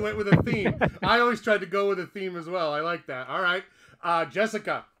like that you went with a theme. I always tried to go with a theme as well. I like that. All right,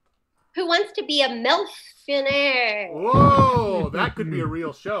 Jessica. Who Wants to Be a Milfionaire? Whoa, that could be a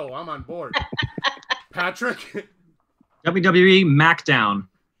real show. I'm on board. Patrick. WWE Smackdown.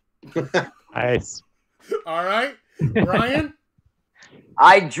 Nice. All right, Brian.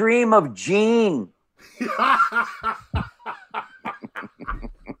 I Dream of Jean.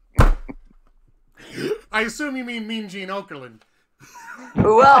 I assume you mean Mean Gene Okerlund.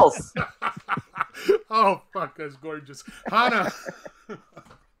 Who else? Oh, fuck, that's gorgeous. Hannah.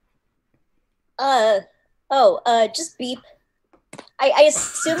 Just Beep. I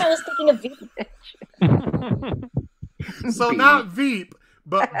assume I was thinking of Veep. So Beep. Not Veep,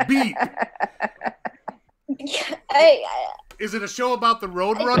 but Beep. I Is it a show about the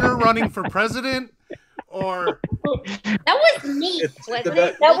Roadrunner running for president? Or was meat, wasn't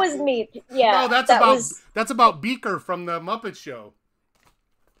it? That was meat. Yeah. No, that's about Beaker from the Muppet Show.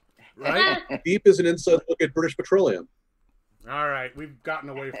 Right? Beep is an inside look at British Petroleum. All right, we've gotten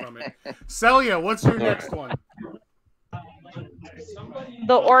away from it. Celia, what's your next one?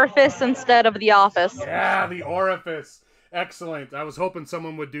 The Orifice instead of The Office. Yeah, The Orifice. Excellent. I was hoping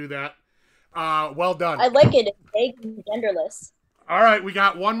someone would do that. Well done. I like it. It's vague and genderless. All right, we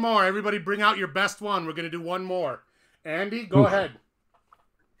got one more. Everybody bring out your best one. We're going to do one more. Andy, go ahead.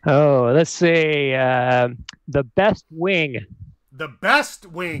 Oh, let's see. The best wing. The best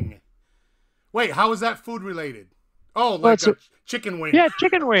wing. Wait, how is that food related? Oh, like a chicken wing. Yeah,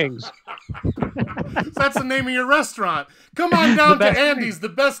 chicken wings. That's the name of your restaurant. Come on down to Andy's, the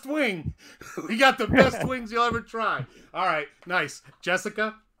best wing. You got the best wings you'll ever try. All right, nice.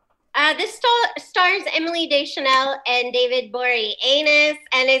 Jessica? This stars Emily Deschanel and David Boreanaz,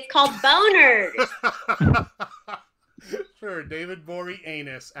 and it's called Boners. Sure, David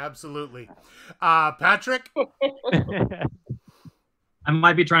Boreanaz, absolutely. Patrick? I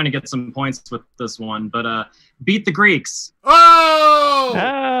might be trying to get some points with this one, but Beat the Greeks.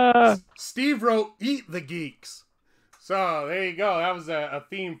 Oh! Steve wrote Eat the Geeks. So there you go. That was a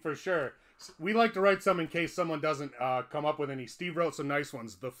theme for sure. We like to write some in case someone doesn't come up with any. Steve wrote some nice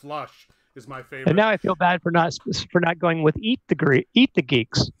ones. The Flush is my favorite. And now I feel bad for not going with Eat the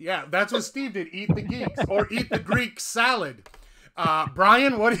Geeks. Yeah, that's what Steve did. Eat the Geeks or Eat the Greek salad.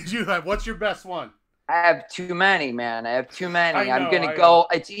 Brian, what did you have? What's your best one? I have too many, man. I have too many. I'm gonna go.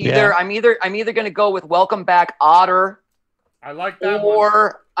 It's either I'm either gonna go with Welcome Back, Otter. I like that.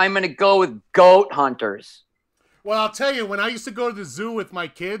 Or I'm gonna go with Goat Hunters. Well, I'll tell you, when I used to go to the zoo with my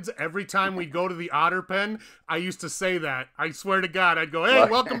kids, every time we'd go to the otter pen, I used to say that. I swear to God, I'd go, "Hey,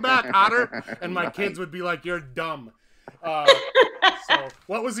 welcome back, Otter," and my kids would be like, "You're dumb." So,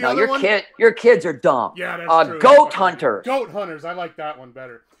 what was the other one? Your kids are dumb. Yeah, that's true. Goat Hunters. Goat Hunters. I like that one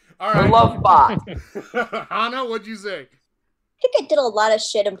better. All right. I love Bot. Hannah, what'd you say? I think I did a lot of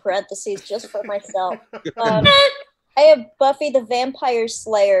shit in parentheses just for myself. I have Buffy the Vampire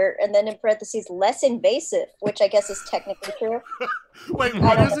Slayer, and then in parentheses, less invasive, which I guess is technically true. Wait,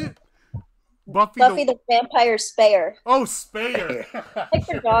 what is it? Buffy the Vampire Spayer. Oh, Spayer. Like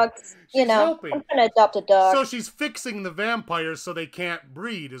for dogs, you know. Helping. I'm going to adopt a dog. So she's fixing the vampires so they can't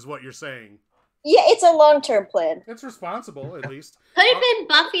breed, is what you're saying. Yeah, it's a long-term plan. It's responsible, at least. Could have been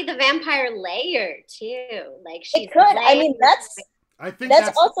Buffy the Vampire Layer, too. Like she's it could. I mean,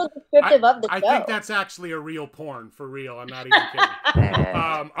 that's also descriptive of the show. I think that's actually a real porn, for real. I'm not even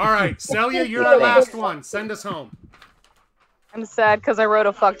kidding. All right, Celia, you're our last one. Send us home. I'm sad because I wrote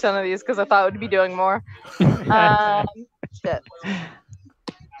a fuck ton of these because I thought I would be doing more. Shit.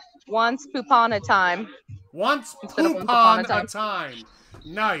 Once Upon a Time. Once Upon a Time.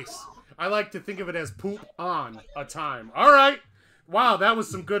 Nice. I like to think of it as poop on a time. All right. Wow, that was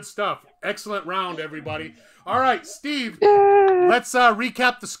some good stuff. Excellent round, everybody. All right, Steve, let's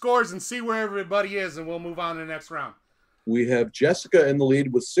recap the scores and see where everybody is, and we'll move on to the next round. We have Jessica in the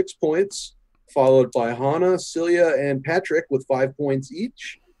lead with 6 points, followed by Hannah, Celia, and Patrick with 5 points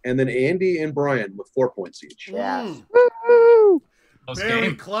each, and then Andy and Brian with 4 points each. Yes.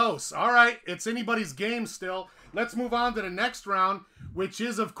 Very close. All right, it's anybody's game still. Let's move on to the next round, which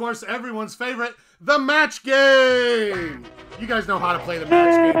is, of course, everyone's favorite, the match game. You guys know how to play the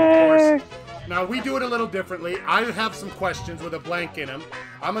match game, of course. Now, we do it a little differently. I have some questions with a blank in them.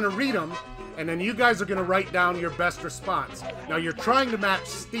 I'm going to read them, and then you guys are going to write down your best response. Now, you're trying to match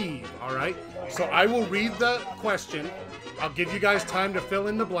Steve, all right? So I will read the question. I'll give you guys time to fill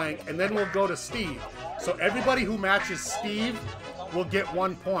in the blank, and then we'll go to Steve. So everybody who matches Steve will get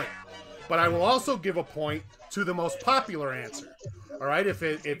 1 point. But I will also give a point to the most popular answer. All right, if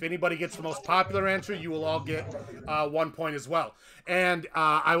anybody gets the most popular answer, you will all get 1 point as well. And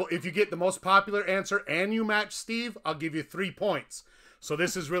if you get the most popular answer and you match Steve, I'll give you 3 points. So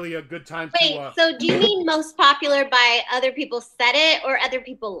this is really a good time to... Wait, so do you mean most popular by other people said it or other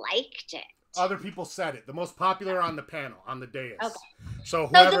people liked it? Other people said it. The most popular on the panel, on the dais. Okay. So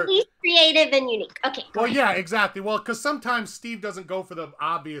whoever... the least creative and unique. Okay. Well, yeah, exactly. Well, because sometimes Steve doesn't go for the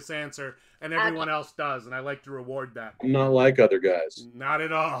obvious answer and everyone else does, and I like to reward that. Not like other guys. Not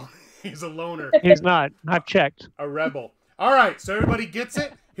at all. He's a loner. He's not. I've checked. A rebel. All right, so everybody gets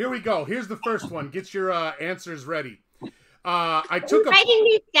it? Here we go. Here's the first one. Get your answers ready. I took writing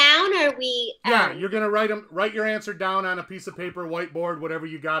these down, or we... Yeah, you're going to write your answer down on a piece of paper, whiteboard, whatever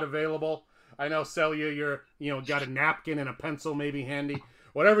you got available. I know, Celia, got a napkin and a pencil maybe handy.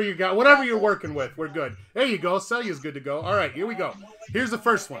 Whatever you got, whatever you're working with, we're good. There you go. Celia's good to go. All right, here we go. Here's the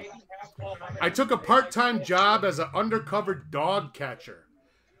first one. I took a part-time job as an undercover dog catcher.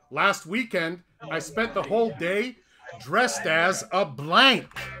 Last weekend, I spent the whole day dressed as a blank.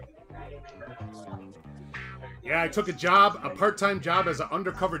 Yeah, I took a part-time job as an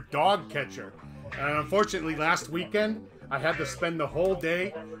undercover dog catcher. And unfortunately, last weekend, I had to spend the whole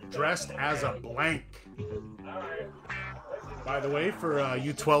day dressed as a blank. By the way, for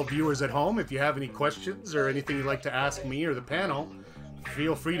you 12 viewers at home, if you have any questions or anything you'd like to ask me or the panel,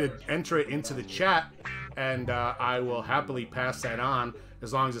 feel free to enter it into the chat, and I will happily pass that on,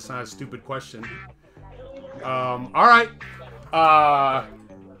 as long as it's not a stupid question. All right.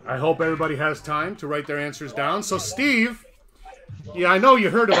 I hope everybody has time to write their answers down. So, Steve, yeah, I know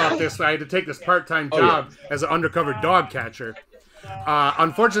you heard about this. I had to take this part-time job as an undercover dog catcher.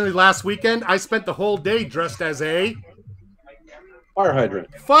 Unfortunately, last weekend, I spent the whole day dressed as a... Fire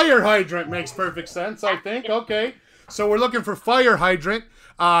hydrant. Fire hydrant makes perfect sense, I think. Okay. So we're looking for fire hydrant.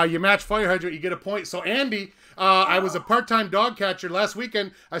 You match fire hydrant, you get a point. So, Andy, I was a part-time dog catcher. Last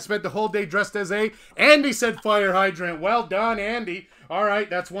weekend, I spent the whole day dressed as a... Andy said fire hydrant. Well done, Andy. All right,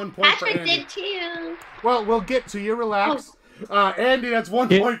 that's 1 point for Andy. Patrick did too. Well, we'll get to you. Relax. Andy, that's 1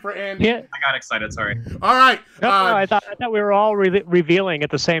 point for Andy. I got excited. Sorry. All right. No, I thought we were all revealing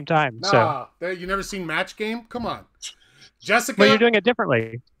at the same time. Nah, you never seen Match Game? Come on. Jessica. Well, you're doing it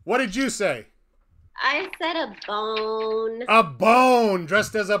differently. What did you say? I said a bone. A bone.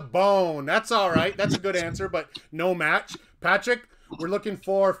 Dressed as a bone. That's all right. That's a good answer, but no match. Patrick, we're looking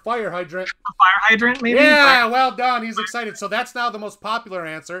for fire hydrant. A fire hydrant, maybe? Yeah, well done. He's excited. So that's now the most popular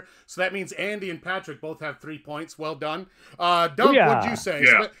answer. So that means Andy and Patrick both have 3 points. Well done. Dunk, what'd you say?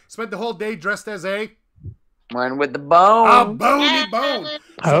 Yeah. Spent the whole day dressed as a... Went with the bone. A bony bone.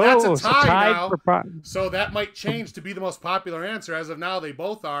 So that's a tie now. For... So that might change to be the most popular answer. As of now, they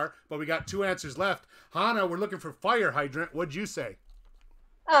both are, but we got 2 answers left. Hannah, we're looking for fire hydrant. What'd you say?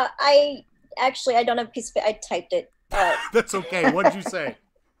 I don't have a piece of it. I typed it. That's okay. What'd you say?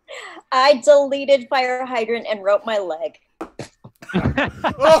 I deleted fire hydrant and wrote my leg.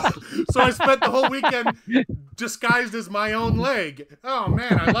 Oh, so I spent the whole weekend disguised as my own leg. Oh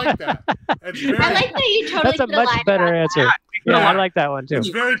man, I like that. I like that you totally. That's a much better answer. Yeah, I like that one too. It's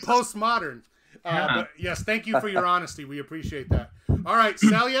very postmodern. But yes, thank you for your honesty. We appreciate that. All right,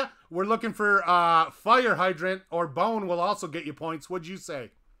 Celia, we're looking for fire hydrant or bone. Will also get you points. What'd you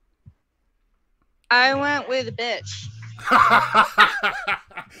say? I went with bitch.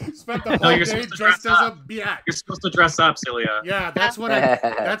 Spent the whole day dressed as a biatch. You're supposed to dress up, Celia. Yeah, that's what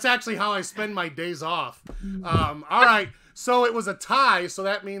that's actually how I spend my days off. All right, so it was a tie, so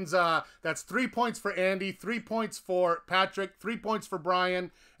that means that's 3 points for Andy, 3 points for Patrick, 3 points for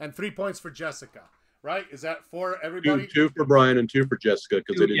Brian, and 3 points for Jessica. Right? Is that for everybody? Two for Brian and 2 for Jessica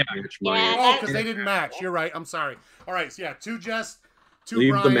because they didn't match mine. Oh, because they didn't match. You're right. I'm sorry. All right, so yeah, 2 Jess.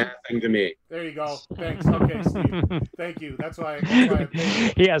 Leave Brian. the math thing to me. There you go. Thanks. Okay, Steve. Thank you. That's why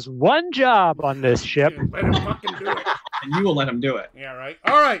he has one job on this ship. Let him fucking do it. And you will let him do it. Yeah, right.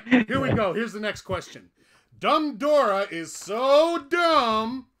 All right, here we go. Here's the next question. Dumb Dora is so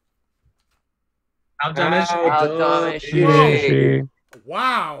dumb. How dumb is she? How dumb is she?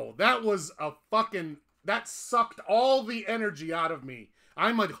 Wow, that was a fucking... That sucked all the energy out of me.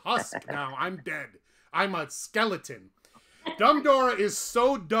 I'm a husk now. I'm dead. I'm a skeleton. Dumb Dora is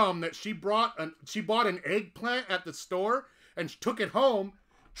so dumb that she bought an eggplant at the store and she took it home,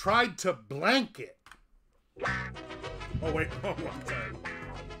 tried to blank it. Oh wait, oh, I'm sorry.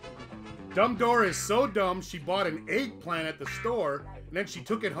 Dumb Dora is so dumb she bought an eggplant at the store and then she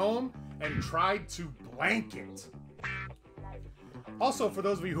took it home and tried to blank it. Also, for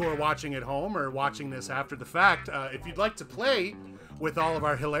those of you who are watching at home or watching this after the fact, if you'd like to play with all of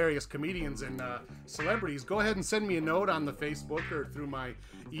our hilarious comedians and celebrities, go ahead and send me a note on the Facebook or through my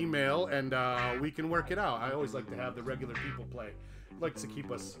email, and we can work it out. I always like to have the regular people play. I'd like to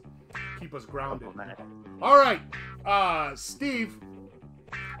keep us grounded. All right, Steve.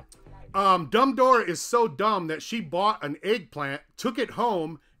 Dumb Dora is so dumb that she bought an eggplant, took it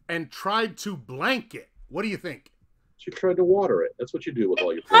home, and tried to blank it. What do you think? She tried to water it. That's what you do with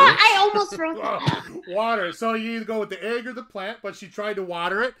all your plants. I almost wrote that. Water. So you either go with the egg or the plant, but she tried to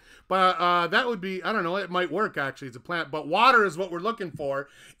water it. But that would be, I don't know, it might work actually. It's a plant. But water is what we're looking for.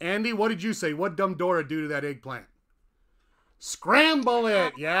 Andy, what did you say? What Dumb Dora do to that eggplant? Scramble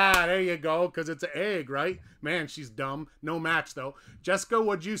it. Yeah, there you go, because it's an egg, right? Man, she's dumb. No match, though. Jessica,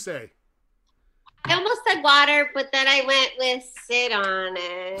 what'd you say? I almost said water, but then I went with sit on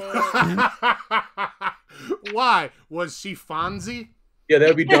it. Why? Was she Fonzie? Yeah, that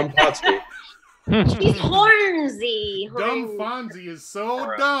would be Dumb Potsy. She's Hornsey. Dumb Fonzie is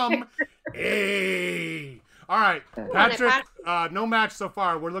so dumb. Hey. All right, Patrick, no match so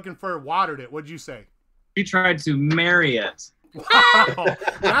far. We're looking for watered it. What'd you say? She tried to marry it. Wow,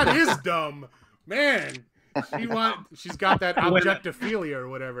 that is dumb. Man, she's got that objectophilia or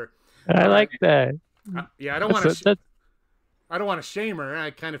whatever. I like that. Yeah, I don't want to shame her.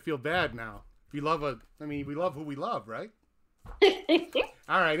 I kind of feel bad now. We love who we love, right?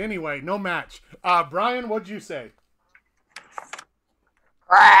 All right. Anyway, no match. Brian, what'd you say?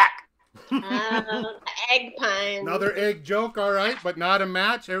 Crack. Egg pun. Another egg joke. All right, but not a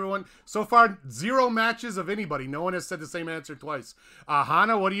match. Everyone so far 0 matches of anybody. No one has said the same answer twice.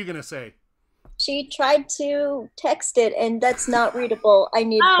 Hannah, what are you gonna say? She tried to text it, and that's not readable. I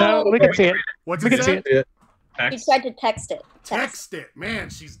need. We can see it. What's it say? She tried to text it. Text it. Man,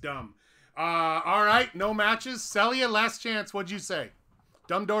 she's dumb. All right, no matches. Celia, last chance. What'd you say?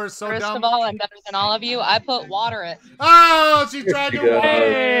 Dumbledore is so dumb. First of all, I'm better than all of you. I put water it. Oh, she tried to water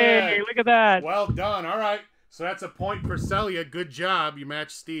Hey, it. look at that. Well done. All right. So that's a point for Celia. Good job. You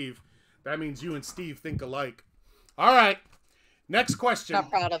matched Steve. That means you and Steve think alike. All right. Next question. Not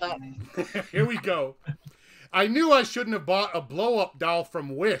proud of that. Here we go. I knew I shouldn't have bought a blow-up doll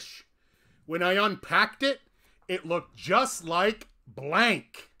from Wish. When I unpacked it, it looked just like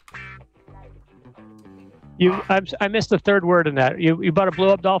blank. I missed the third word in that. You bought a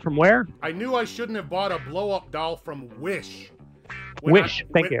blow-up doll from where? I knew I shouldn't have bought a blow-up doll from Wish.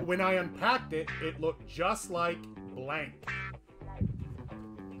 Thank you. When I unpacked it, it looked just like blank.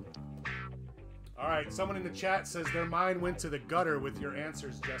 All right, someone in the chat says their mind went to the gutter with your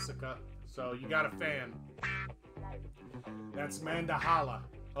answers, Jessica. So you got a fan. That's Manda Hala.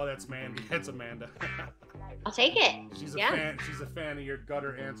 Oh, that's Mandy. That's Amanda. I'll take it. She's a fan. She's a fan of your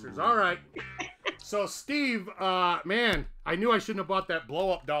gutter answers. All right. So Steve, man, I knew I shouldn't have bought that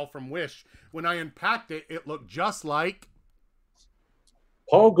blow-up doll from Wish. When I unpacked it, it looked just like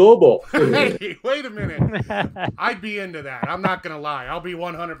Paul Goebel. Hey, wait a minute. I'd be into that. I'm not gonna lie. I'll be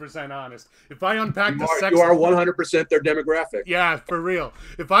 100% honest. If I unpacked you are 100% their demographic. Yeah, for real.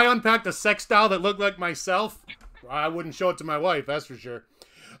 If I unpacked a sex doll that looked like myself, I wouldn't show it to my wife. That's for sure.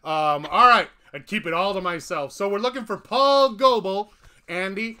 All right, I'd keep it all to myself. So we're looking for Paul Goebel.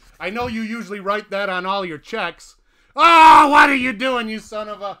 Andy, I know you usually write that on all your checks. Oh, what are you doing, you son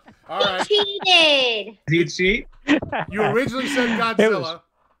of a... All right. He cheated. Did he cheat? You originally said Godzilla.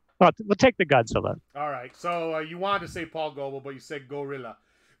 We'll take the Godzilla. All right. So you wanted to say Paul Goebel, but you said Gojira.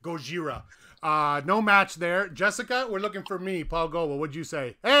 No match there. Jessica, we're looking for me, Paul Goebel. What'd you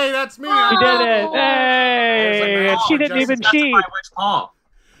say? Hey, that's me. You did it. Hey. She didn't even cheat. Which Paul?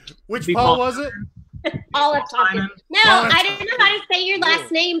 Which Paul was it? Paul F. Tompkins. No, I didn't know how to say your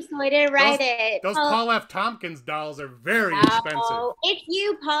last name, so I didn't write it. Those Paul F. Tompkins dolls are very expensive. It's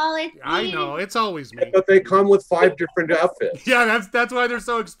you, Paul. It's you. I know. It's always me. But they come with 5 different outfits. Yeah, that's why they're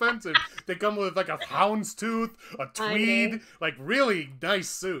so expensive. They come with like a houndstooth, a tweed, like really nice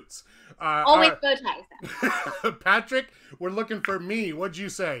suits. Always bow ties. Patrick, we're looking for me. What'd you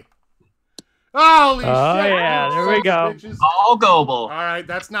say? Holy shit! Oh yeah, there we go. Paul Goebel. All right,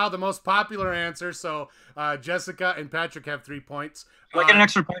 that's now the most popular answer. So Jessica and Patrick have 3 points. Do I get an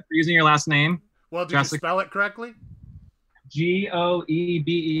extra point for using your last name? Well, did you spell it correctly?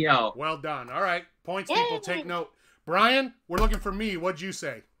 Goebel. Well done. All right, points. People, take note. Brian, we're looking for me. What'd you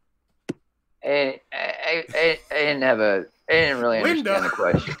say? I didn't really understand the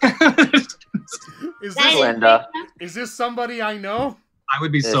question. Is this Linda? Is this somebody I know? I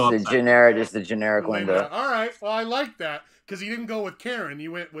would be so upset. Just the generic Linda. All right. Well, I like that because you didn't go with Karen.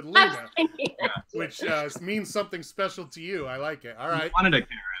 You went with Linda, which means something special to you. I like it. All right. You wanted a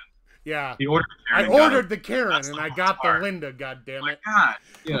Karen. Yeah. He ordered I ordered the Karen and I got the Linda. God damn it. Oh my God.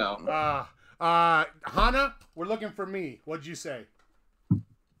 You know. Hannah, we're looking for me. What'd you say? I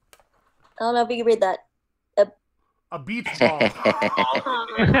don't know if you can read that. A beach ball.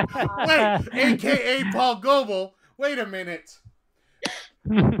 Wait, AKA Paul Goebel. Wait a minute.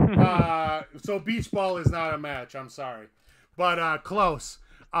 So beach ball is not a match. I'm sorry, but close.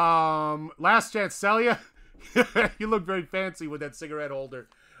 Last chance, Celia. You look very fancy with that cigarette holder.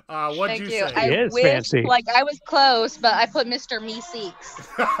 What'd you say? I wish, fancy. Like I was close, but I put Mr. Meeseeks.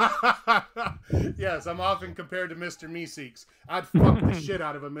 Yes, I'm often compared to Mr. Meeseeks. I'd fuck the shit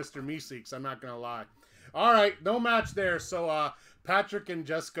out of a Mr. Meeseeks. I'm not gonna lie. All right, no match there. So Patrick and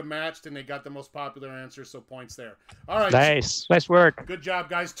Jessica matched, and they got the most popular answer, so points there. All right. Nice work. Good job,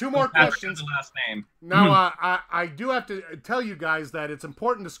 guys. 2 more questions. The last name. Now, I do have to tell you guys that it's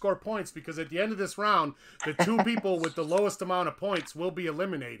important to score points because at the end of this round, the 2 people with the lowest amount of points will be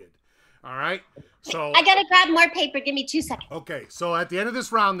eliminated. All right? So I gotta grab more paper. Give me 2 seconds. Okay, so at the end of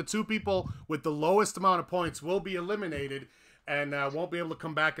this round, the 2 people with the lowest amount of points will be eliminated and won't be able to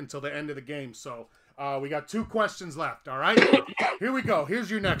come back until the end of the game. So we got 2 questions left, all right? Here we go.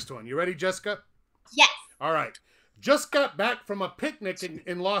 Here's your next one. You ready, Jessica? Yes. All right. Just got back from a picnic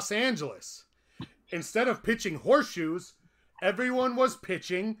in Los Angeles. Instead of pitching horseshoes, everyone was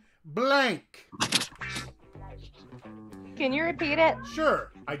pitching blank. Can you repeat it?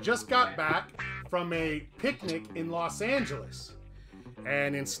 Sure. I just got back from a picnic in Los Angeles.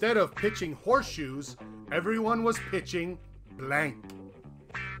 And instead of pitching horseshoes, everyone was pitching blank.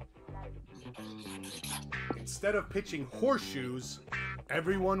 Instead of pitching horseshoes,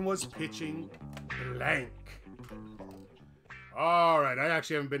 everyone was pitching blank. All right. I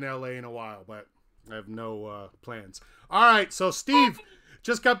actually haven't been to LA in a while, but I have no plans. All right. So Steve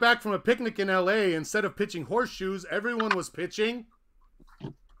just got back from a picnic in LA. Instead of pitching horseshoes, everyone was pitching...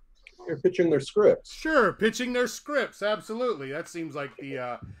 They're pitching their scripts. Sure, pitching their scripts. Absolutely. That seems like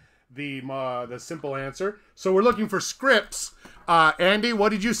the simple answer. So we're looking for scripts. Andy, what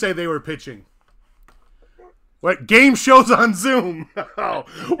did you say they were pitching? What, game shows on Zoom? Oh,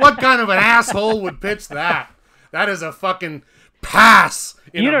 what kind of an asshole would pitch that? That is a fucking pass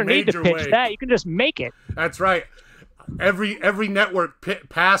in you a don't need major to pitch way. that. You can just make it. That's right. Every network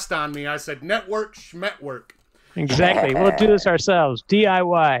passed on me. I said network schmetwork. Exactly. We'll do this ourselves.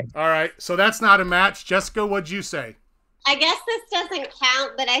 DIY. All right. So that's not a match. Jessica, what'd you say? I guess this doesn't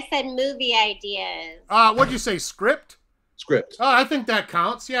count, but I said movie ideas. What'd you say? Script? Script. Oh, I think that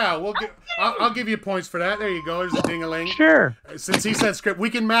counts. Yeah, I'll give you points for that. There you go. There's a ding-a-ling. Sure. Since he said script, we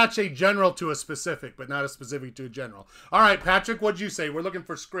can match a general to a specific, but not a specific to a general. All right, Patrick, what'd you say? We're looking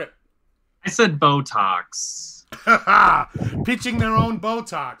for script. I said Botox. Pitching their own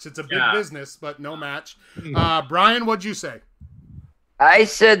Botox. It's a big business, but no match. Brian, what'd you say? I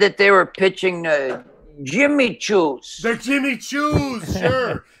said that they were pitching Jimmy Choos. They're Jimmy Choos,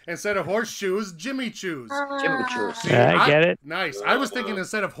 sure. Instead of horseshoes, Jimmy Choos. Jimmy Choos. See, I get it. Nice. I was thinking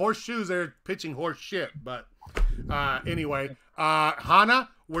instead of horseshoes, they're pitching horse shit. But anyway, Hannah,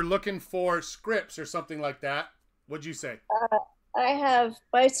 we're looking for scripts or something like that. What'd you say? I have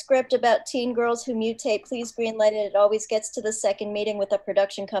my script about teen girls who mutate. Please greenlight it. It always gets to the second meeting with a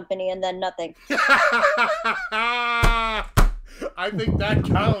production company and then nothing. I think that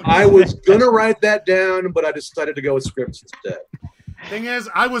counts. I was going to write that down, but I decided to go with scripts instead. Thing is,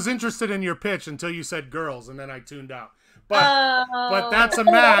 I was interested in your pitch until you said girls, and then I tuned out. But that's a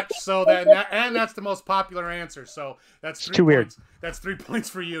match, so and that's the most popular answer. So that's 3 too points. weird. That's 3 points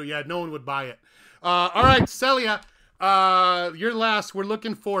for you. Yeah, no one would buy it. All right, Celia. You're last. We're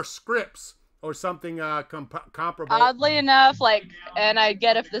looking for scripts or something comparable. Oddly enough, and I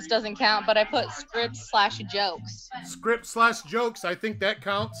get if this doesn't count, but I put scripts/jokes. Script/jokes. I think that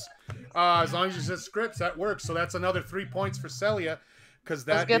counts. As long as you said scripts, that works. So that's another 3 points for Celia. Because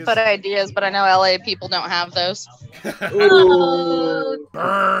that good put ideas, but I know LA people don't have those. Ooh,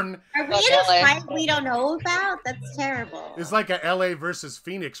 burn. Are we in a fight we don't know about? That's terrible. It's like a LA versus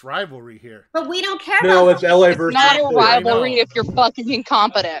Phoenix rivalry here. But we don't care about. No, it's LA versus. Not a rivalry if you're fucking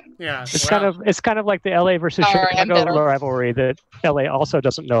incompetent. Yeah, it's kind of like the LA versus Chicago rivalry that LA also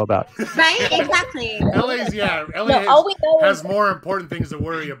doesn't know about. Right? Exactly. LA has more important things to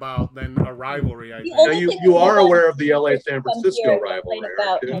worry about than a rivalry. I think. Now you are aware of the LA San Francisco rivalry.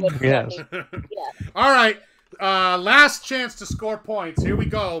 Yes. All right. Last chance to score points. Here we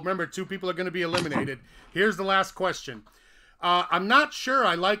go. Remember, 2 people are going to be eliminated. Here's the last question. I'm not sure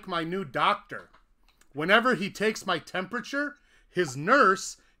I like my new doctor. Whenever he takes my temperature, his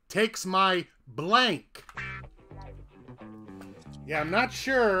nurse takes my blank. Yeah, I'm not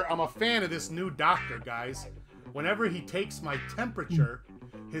sure I'm a fan of this new doctor, guys. Whenever he takes my temperature,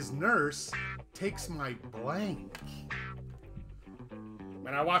 his nurse takes my blank.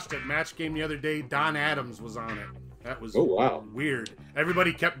 And I watched a match game the other day. Don Adams was on it. That was weird.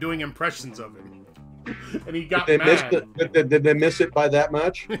 Everybody kept doing impressions of him. And he got mad. Did they miss it by that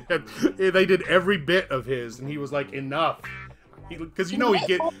much? They did every bit of his, and he was like, enough. Because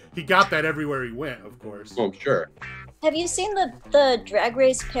he got that everywhere he went, of course. Oh, I'm sure. Have you seen the Drag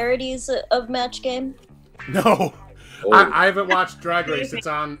Race parodies of Match Game? No. I haven't watched Drag Race. It's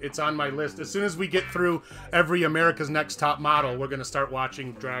on my list. As soon as we get through every America's Next Top Model, we're gonna start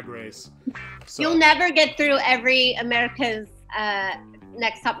watching Drag Race. So. You'll never get through every America's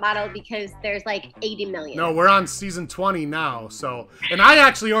Next Top Model because there's like 80 million. No, we're on season 20 now. So, and I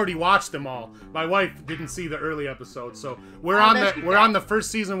actually already watched them all. My wife didn't see the early episodes, so we're on the first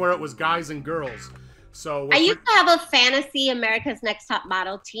season where it was guys and girls. So I used to have a fantasy America's Next Top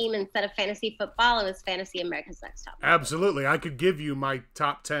Model team instead of fantasy football. It was fantasy America's Next Top Model. Absolutely. I could give you my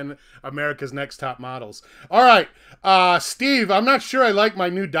top 10 America's Next Top Models. All right. Steve, I'm not sure I like my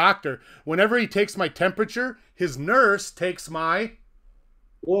new doctor. Whenever he takes my temperature, his nurse takes my...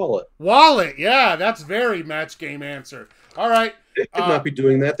 Wallet. Yeah, that's very Match Game answer. All right. It could not be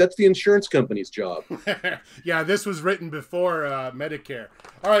doing that. That's the insurance company's job. Yeah, this was written before Medicare.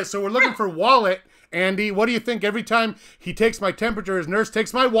 All right, so we're looking for wallet. Andy, what do you think? Every time he takes my temperature, his nurse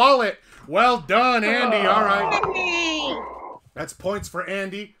takes my wallet. Well done, Andy. All right. That's points for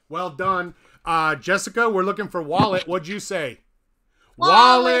Andy. Well done. Jessica, we're looking for wallet. What'd you say?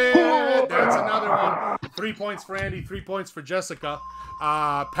 Wallet. That's another one. 3 points for Andy, 3 points for Jessica.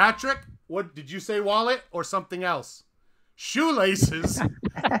 Patrick, what did you say? Wallet or something else? Shoelaces.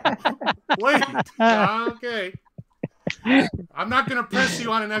 Wait. Okay. I'm not going to press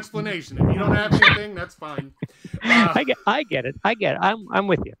you on an explanation. If you don't have anything, that's fine. I get it. I'm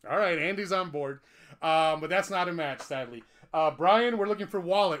with you. All right, Andy's on board. But that's not a match, sadly. Brian, we're looking for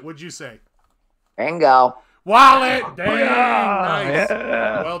wallet. What'd you say? Bingo. Wallet. Dang, nice.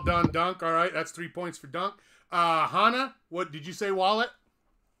 Yeah. Well done, Dunk. All right, that's 3 points for Dunk. Hannah, what did you say? Wallet.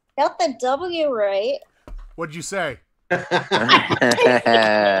 Got the W right. What'd you say? Not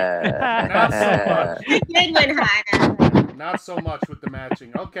so much. Good one, Hannah. Not so much with the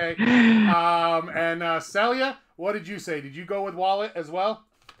matching. Okay. And Celia, what did you say? Did you go with wallet as well?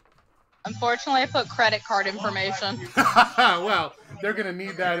 Unfortunately, I put credit card information. Well, they're going to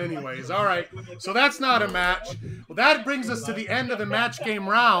need that anyways. All right. So that's not a match. Well, that brings us to the end of the match game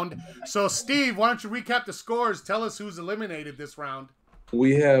round. So, Steve, why don't you recap the scores? Tell us who's eliminated this round.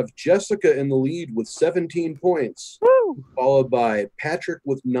 We have Jessica in the lead with 17 points, followed by Patrick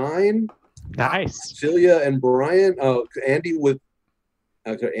with 9. Nice. Celia and Brian, Andy with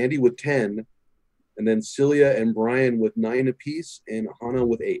 10, and then Celia and Brian with 9 apiece, and Hannah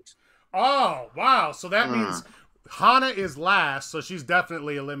with 8. Oh, wow. So that means Hannah is last, so she's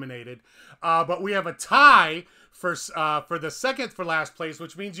definitely eliminated. But we have a tie for the second for last place,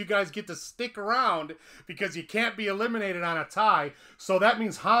 which means you guys get to stick around because you can't be eliminated on a tie. So that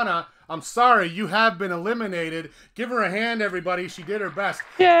means Hannah, I'm sorry, you have been eliminated. Give her a hand, everybody. She did her best.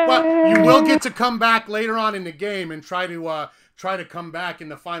 Yay! But you will get to come back later on in the game and try to come back in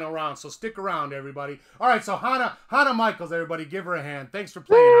the final round. So stick around, everybody. All right, so Hannah Michaels, everybody, give her a hand. Thanks for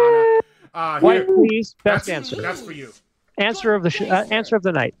playing, Hannah. One, please. Best answer. That's for you. Answer of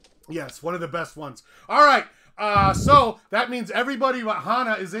the night. Yes, one of the best ones. All right. So that means everybody but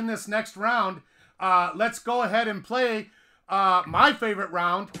Hannah is in this next round. Let's go ahead and play my favorite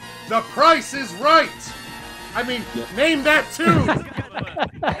round, The Price is Right. I mean, name that tune.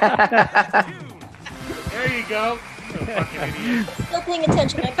 There you go. Fucking idiot. Still paying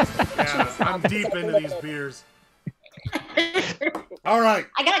attention. Yeah, I'm deep into these beers. All right.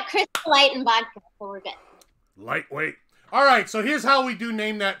 I got a Crystal Light and vodka, so we're good. Lightweight. All right, so here's how we do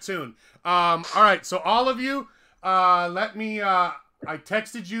Name That Tune. All right, so all of you, let me, I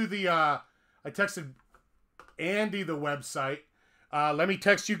texted you I texted Andy the website. Let me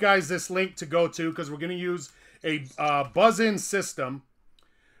text you guys this link to go to because we're going to use a Buzzin system.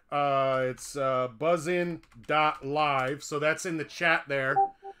 It's buzzin.live, so that's in the chat there.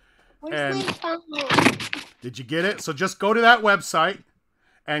 Where's my phone? Did you get it? So just go to that website.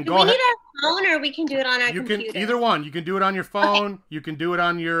 And do we need our phone, or we can do it on our computer? You can either one. You can do it on your phone. Okay. You can do it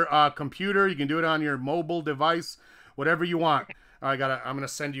on your computer. You can do it on your mobile device, whatever you want. I'm gonna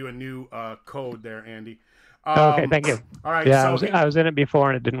send you a new code there, Andy. Okay, thank you. All right. Yeah, so I was in it before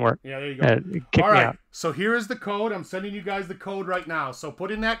and it didn't work. Yeah, there you go. It kicked me out. So here is the code. I'm sending you guys the code right now. So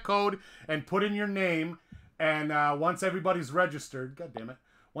put in that code and put in your name. And once everybody's registered, God damn it.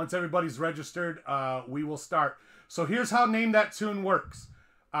 Once everybody's registered, we will start. So here's how Name That Tune works.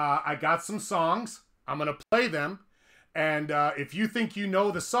 I got some songs. I'm going to play them. And if you think you know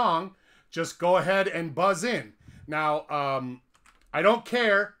the song, just go ahead and buzz in. Now, I don't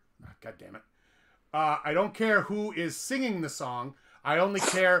care. God damn it. I don't care who is singing the song. I only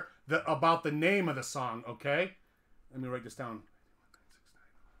care about the name of the song, okay? Let me write this down.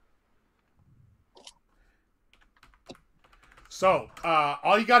 So,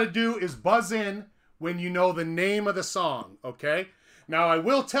 all you got to do is buzz in when you know the name of the song, okay? Now, I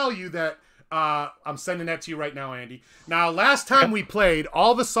will tell you that I'm sending that to you right now, Andy. Now, last time we played,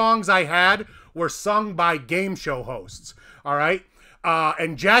 all the songs I had were sung by game show hosts, all right?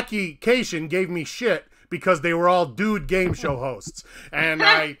 And Jackie Cation gave me shit because they were all dude game show hosts. And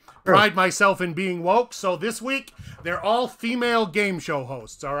I pride myself in being woke, so this week, they're all female game show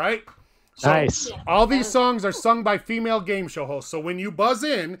hosts, all right? So nice. All these songs are sung by female game show hosts. So when you buzz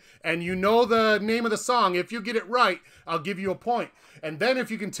in and you know the name of the song, if you get it right, I'll give you a point. And then if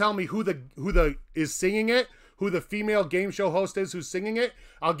you can tell me who is singing it, who the female game show host is who's singing it,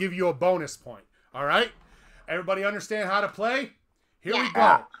 I'll give you a bonus point. All right? Everybody understand how to play? Here we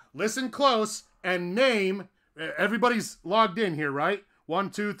go. Listen close and name. Everybody's logged in here, right?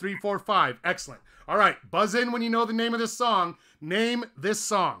 1, 2, 3, 4, 5. Excellent. All right. Buzz in when you know the name of this song. Name this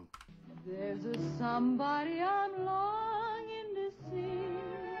song. There's somebody I'm longing to see.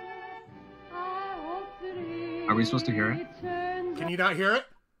 I Are we supposed to hear it? Can you not hear it?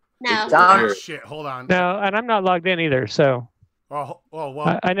 No. Oh, shit, hold on. No, and I'm not logged in either, so. Oh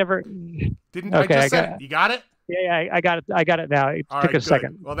well. I never. Didn't okay, I just said it. You got it? Yeah, I got it. I got it now. It took a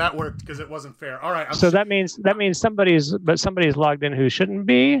second. Well, that worked because it wasn't fair. All right. So that means somebody's logged in who shouldn't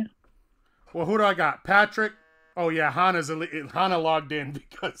be. Well, who do I got? Patrick. Oh yeah, Hannah logged in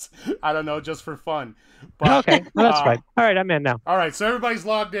because I don't know, just for fun. But, okay, well, that's fine. All right, I'm in now. All right, so everybody's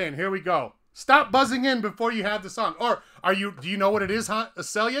logged in. Here we go. Stop buzzing in before you have the song. Or do you know what it is,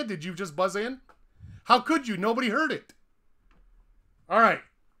 Celia? Did you just buzz in? How could you? Nobody heard it. All right,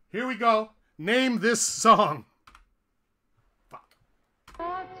 here we go. Name this song. Fuck.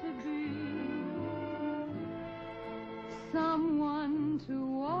 Someone to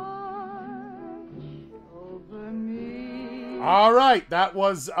watch over me. All right, that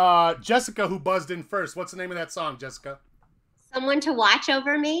was Jessica who buzzed in first. What's the name of that song, Jessica? Someone to watch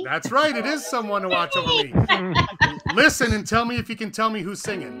over me? That's right, it is Someone to Watch Over Me. Listen and tell me if you can tell me who's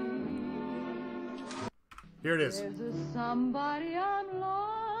singing. Here it is. There's somebody I'm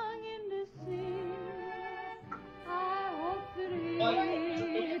longing to see. I hope that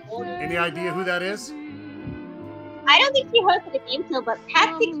Any idea who that is? I don't think she hosted a game show, but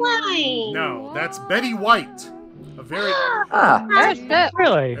Patsy Cline. No, that's Betty White. A very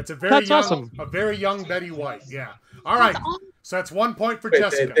really? It's a very young, awesome. A very young Betty White. Yeah. All right. So that's 1 point for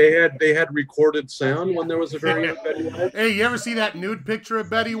Jessica. They had recorded sound when there was a very young Betty White. Hey, you ever see that nude picture of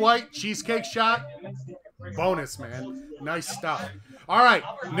Betty White? Cheesecake shot? Bonus, man. Nice stuff. All right.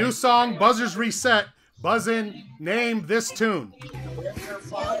 New song. Buzzers reset. Buzz in. Name this tune.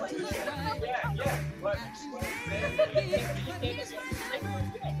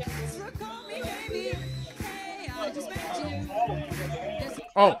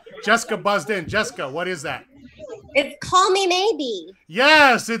 Oh, Jessica buzzed in. Jessica, what is that? It's Call Me Maybe.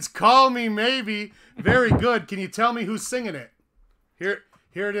 Yes, it's Call Me Maybe. Very good. Can you tell me who's singing it? Here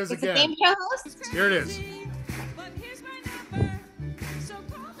it is again. Game show host? Here it is.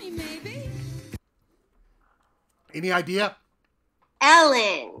 Any idea?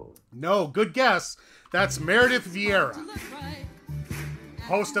 Ellen. No, good guess. That's Meredith Vieira,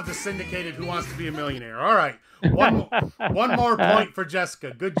 host of the syndicated Who Wants to Be a Millionaire. All right. One more point for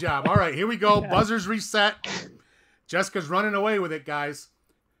Jessica. Good job. All right, here we go. Buzzers reset. Jessica's running away with it, guys.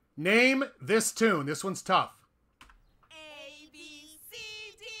 Name this tune. This one's tough. A, B, C,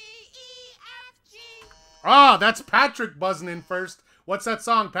 D, E, F, G. Ah, that's Patrick buzzing in first. What's that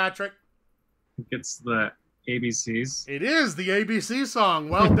song, Patrick? It's the ABCs. It is the ABC song.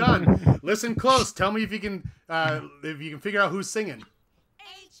 Well done. Listen close. Tell me if you can figure out who's singing.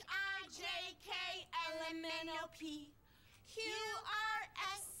 H-I-J-K-L-M-N-O-P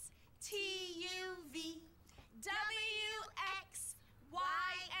Q-R-S-T-U-V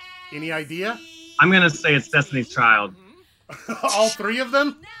W-X-Y-N. Any idea? I'm gonna say it's Destiny's Child. All three of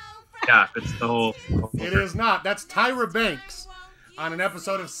them? Yeah, it's the whole. It is not. That's Tyra Banks on an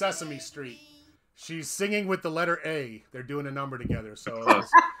episode of Sesame Street. She's singing with the letter A. They're doing a number together, so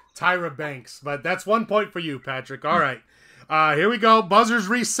it's Tyra Banks. But that's 1 point for you, Patrick. All right. Here we go. Buzzers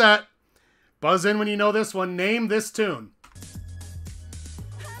reset. Buzz in when you know this one. Name this tune.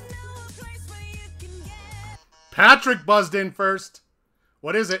 Patrick buzzed in first.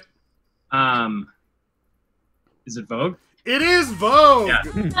 What is it? Is it Vogue? It is Vogue. Yeah.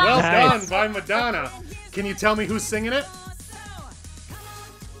 Well Nice. done by Madonna. Can you tell me who's singing it?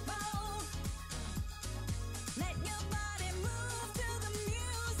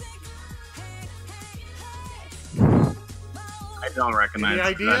 I don't recognize. Any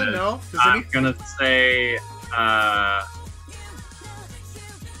idea? That No? I'm gonna say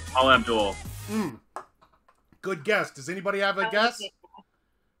Paula Abdul. Good guess. Does anybody have a guess?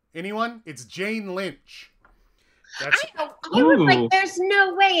 Anyone? It's Jane Lynch. That's, I was like, there's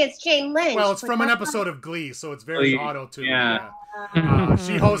no way it's Jane Lynch. well, it's from an episode of Glee, so it's very auto-tuned. Yeah.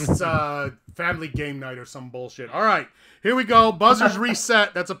 She hosts Family Game Night or some bullshit. All right, here we go. Buzzers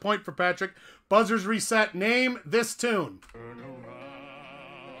reset. That's a point for Patrick. Buzzers reset. Name this tune.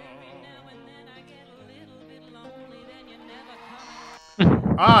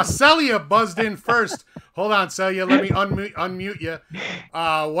 Celia buzzed in first. Hold on, Celia. Let me unmute you.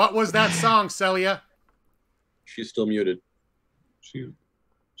 What was that song, Celia? She's still muted. She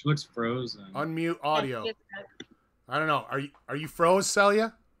looks frozen. Unmute audio. I don't know. Are you froze,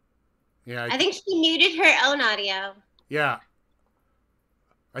 Celia? Yeah. I think she muted her own audio. Yeah.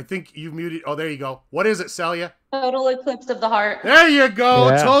 I think you muted. Oh, there you go. What is it, Celia? Total Eclipse of the Heart. There you go.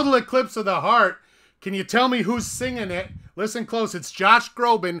 Yeah. Total Eclipse of the Heart. Can you tell me who's singing it? Listen close. It's Josh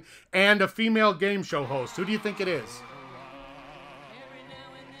Groban and a female game show host. Who do you think it is?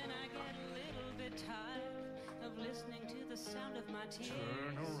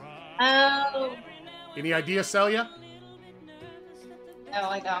 Oh. Any idea, Celia? No,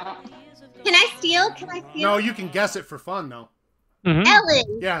 I don't. Can I steal? No, you can guess it for fun, though. Mm-hmm.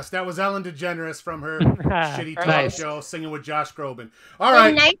 Ellen. Yes, that was Ellen DeGeneres from her shitty talk show, Singing with Josh Groban. All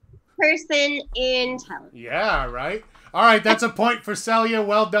right. A nice person in television. Yeah, right. All right, that's a point for Celia.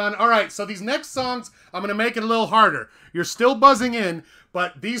 Well done. All right, so these next songs, I'm going to make it a little harder. You're still buzzing in,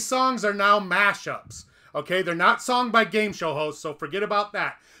 but these songs are now mashups. Okay, they're not sung by game show hosts, so forget about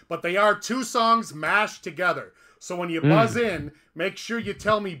that. But they are two songs mashed together. So when you buzz in, make sure you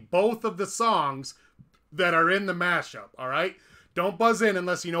tell me both of the songs that are in the mashup, all right? Don't buzz in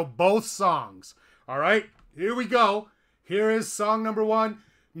unless you know both songs. All right, here we go. Here is song number 1.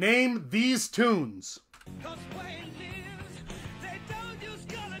 Name these tunes.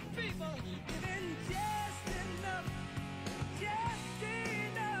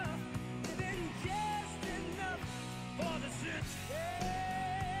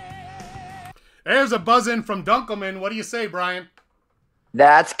 There's a buzz in from Dunkelman. What do you say, Brian?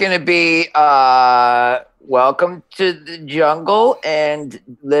 That's going to be Welcome to the Jungle and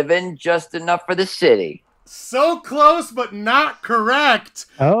Living Just Enough for the City. So close, but not correct.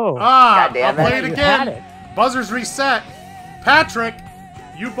 Oh. I'll play it again. Buzzers reset. Patrick,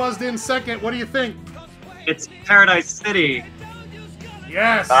 you buzzed in second. What do you think? It's Paradise City.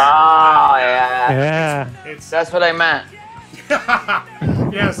 Yes. Oh, yeah. It's That's what I meant.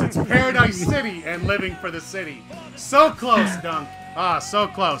 Yes, it's Paradise City and Living for the City. So close, Dunk. So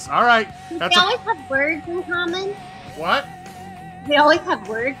close. All right. They always have words in common? What? They always have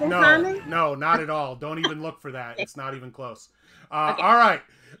words in common? No, not at all. Don't even look for that. It's not even close. Okay. All right.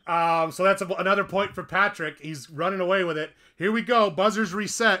 So that's another point for Patrick. He's running away with it. Here we go. Buzzers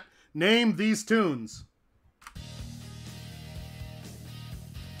reset. Name these tunes.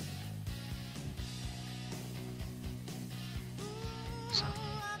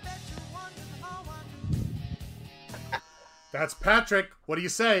 That's Patrick. What do you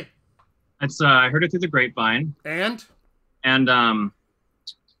say? It's I heard it through the grapevine. And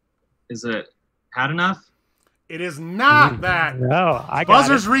is it Had Enough? It is not that. No, I got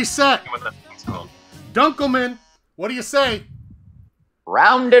Buzzers reset. What that thing's called. Dunkelman, what do you say?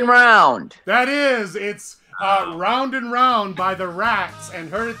 Round and Round. That is. It's Round and Round by the Rats and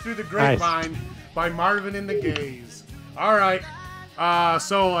Heard It Through the Grapevine by Marvin and the Gays. All right.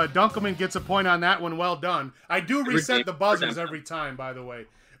 So Dunkelman gets a point on that one. Well done. I do reset the buzzers every time, by the way,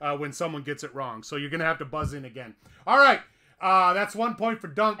 when someone gets it wrong. So you're going to have to buzz in again. All right. That's 1 point for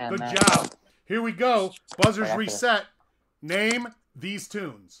Dunk. Good job. Here we go. Buzzers reset. Name these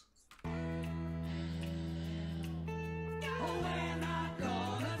tunes.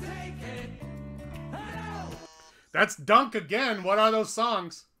 That's Dunk again. What are those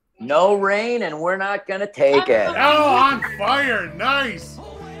songs? No Rain and We're Not Gonna Take It. Oh, on fire. Nice.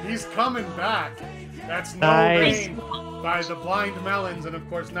 He's coming back. That's No Rain by the Blind Melons. And, of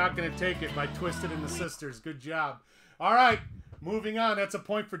course, Not Gonna Take It by Twisted and the Sisters. Good job. All right. Moving on. That's a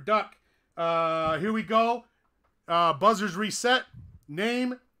point for Duck. Here we go. Buzzers reset.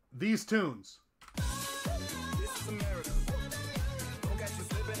 Name these tunes.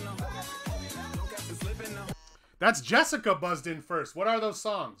 That's Jessica buzzed in first. What are those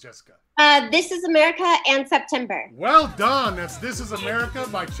songs, Jessica? This Is America and September. Well done. That's This Is America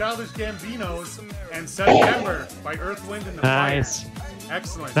by Childish Gambinos and September by Earth, Wind, and the Fire.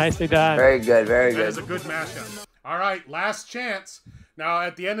 Excellent. Nicely done. Very good, very good. That is a good mashup. All right, last chance. Now,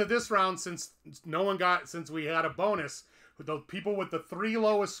 at the end of this round, since we had a bonus, the people with the 3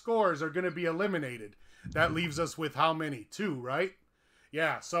 lowest scores are going to be eliminated. That leaves us with how many? 2, right?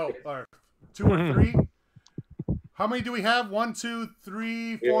 Yeah, so 2 or 3. How many do we have? 1, 2,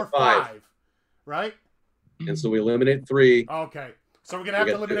 3, 4, 5. Right? And so we eliminate 3. Okay. So we're going to have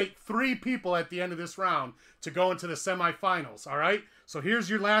to eliminate 3 people at the end of this round to go into the semifinals. All right? So here's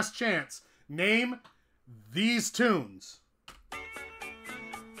your last chance. Name these tunes.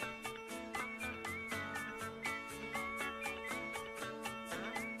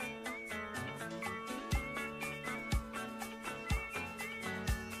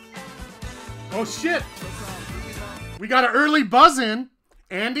 Oh, shit. We got an early buzz in.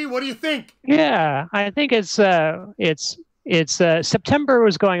 Andy, what do you think? Yeah, I think it's September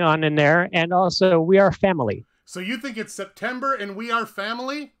was going on in there, and also We Are Family. So you think it's September and We Are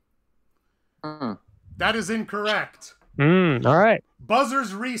Family? That is incorrect. All right.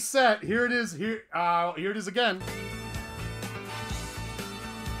 Buzzers reset. Here it is. Here it is again.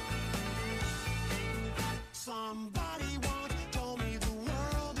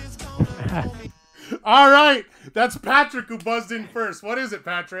 All right. That's Patrick who buzzed in first. What is it,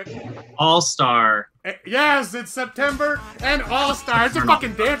 Patrick? All Star. Yes, it's September and All Star. It's a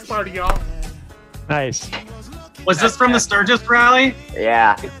fucking dance party, y'all. Nice. Was this from the Sturgis rally?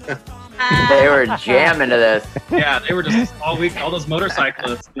 Yeah. They were jamming to this. Yeah, they were just all those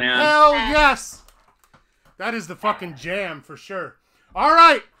motorcyclists, man. Hell yes. That is the fucking jam for sure. All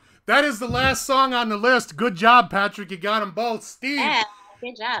right. That is the last song on the list. Good job, Patrick. You got them both. Steve. Yeah,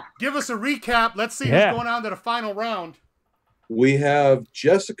 good job. Give us a recap. Let's see who's going on to the final round. We have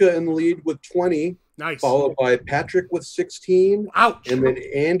Jessica in the lead with 20. Nice. Followed by Patrick with 16. Ouch. And then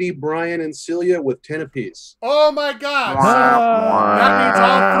Andy, Brian, and Celia with 10 apiece. Oh, my God. So that means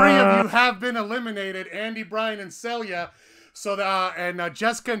all three of you have been eliminated. Andy, Brian, and Celia. So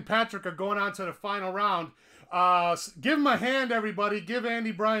Jessica and Patrick are going on to the final round. Give them a hand, everybody. Give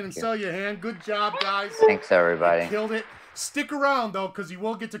Andy, Brian, and Celia a hand. Good job, guys. Thanks, everybody. Killed it. Stick around, though, because you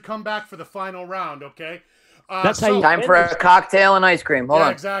will get to come back for the final round, okay? That's how you time for a cocktail and ice cream. Hold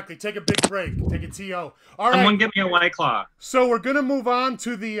on. Exactly. Take a big break. Take a TO. All right. Someone give me a White Claw. So we're going to move on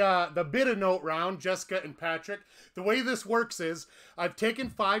to the bit-a note round, Jessica and Patrick. The way this works is I've taken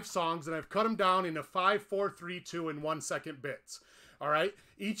 5 songs and I've cut them down into 5, 4, 3, 2, and 1 second bits. All right?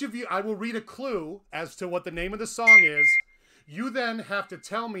 Each of you, I will read a clue as to what the name of the song is. You then have to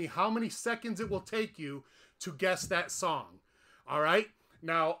tell me how many seconds it will take you to guess that song. All right?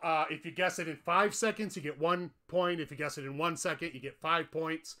 Now, if you guess it in 5 seconds, you get 1 point. If you guess it in 1 second, you get 5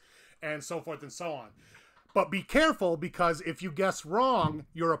 points, and so forth and so on. But be careful, because if you guess wrong,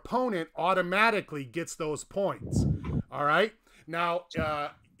 your opponent automatically gets those points. All right? Now,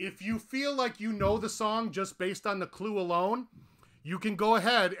 if you feel like you know the song just based on the clue alone, you can go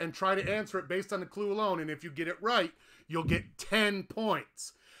ahead and try to answer it based on the clue alone, and if you get it right, you'll get 10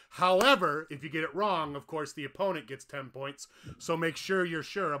 points. However, if you get it wrong, of course, the opponent gets 10 points. So make sure you're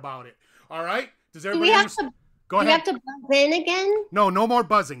sure about it. All right? Does everybody understand? Go ahead. Do we have to buzz in again? No more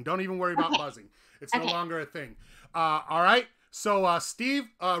buzzing. Don't even worry about buzzing. It's no longer a thing. All right? So, Steve,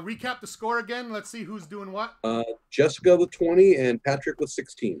 recap the score again. Let's see who's doing what. Jessica with 20 and Patrick with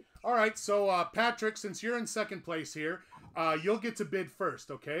 16. All right. So, Patrick, since you're in second place here, you'll get to bid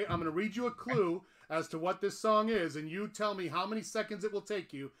first, okay? I'm going to read you a clue as to what this song is, and you tell me how many seconds it will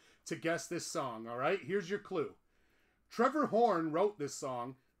take you to guess this song, all right? Here's your clue. Trevor Horn wrote this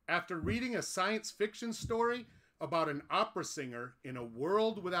song after reading a science fiction story about an opera singer in a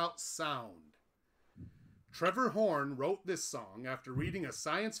world without sound. Trevor Horn wrote this song after reading a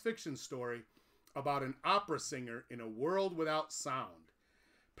science fiction story about an opera singer in a world without sound.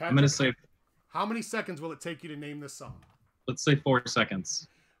 Patrick, I'm going to say... How many seconds will it take you to name this song? Let's say 4 seconds.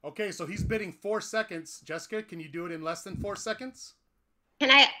 Okay, so he's bidding 4 seconds. Jessica, can you do it in less than 4 seconds?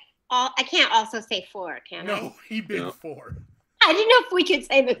 Can I can't also say 4, can I? No, he bid 4. I didn't know if we could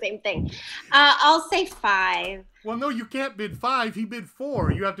say the same thing. I'll say 5. Well, no, you can't bid 5. He bid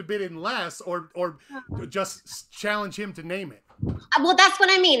 4. You have to bid in less or just challenge him to name it. Well, that's what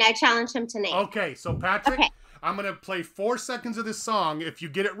I mean. I challenge him to name. Okay, so Patrick, I'm going to play 4 seconds of this song. If you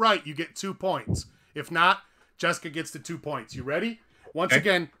get it right, you get 2 points. If not, Jessica gets the 2 points. You ready? Once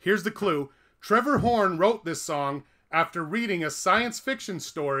again, here's the clue. Trevor Horn wrote this song after reading a science fiction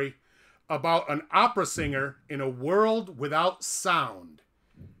story about an opera singer in a world without sound.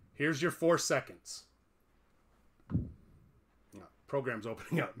 Here's your 4 seconds. Program's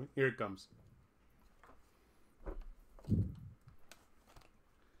opening up. Here it comes.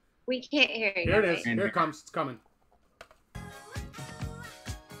 We can't hear you. Here it is. Here it comes. It's coming.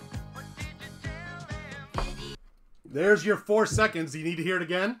 There's your 4 seconds. Do you need to hear it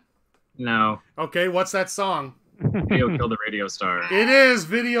again? No. Okay, what's that song? Video Killed the Radio Star. It is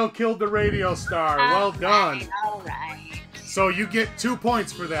Video Killed the Radio Star. Well done. All right. So you get 2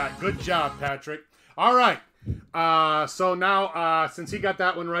 points for that. Good job, Patrick. All right. So now, since he got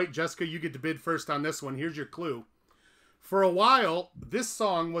that one right, Jessica, you get to bid first on this one. Here's your clue. For a while, this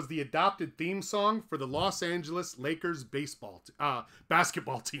song was the adopted theme song for the Los Angeles Lakers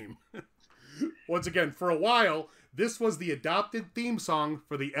basketball team. Once again, for a while, this was the adopted theme song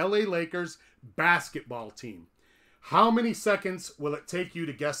for the LA Lakers basketball team. How many seconds will it take you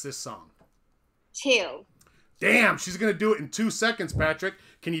to guess this song? 2. Damn, she's going to do it in 2 seconds, Patrick.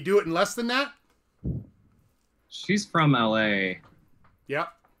 Can you do it in less than that? She's from LA. Yep.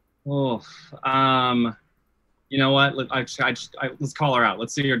 Oh, you know what? Let's call her out.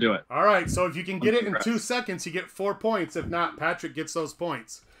 Let's see her do it. All right, so if you can get it in 2 seconds, you get 4 points. If not, Patrick gets those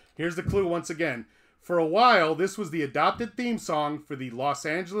points. Here's the clue once again. For a while, this was the adopted theme song for the Los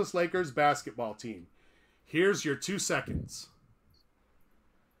Angeles Lakers basketball team. Here's your 2 seconds.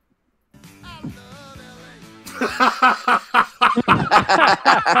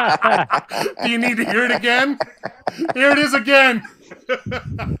 Do you need to hear it again? Here it is again.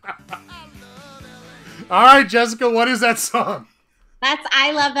 All right, Jessica, what is that song? That's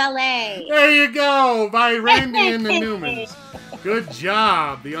I Love LA. There you go, by Randy and the Newmans. Good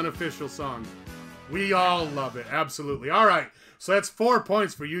job, the unofficial song. We all love it, absolutely. All right, so that's 4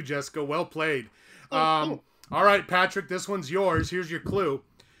 points for you, Jessica. Well played. All right, Patrick, this one's yours. Here's your clue.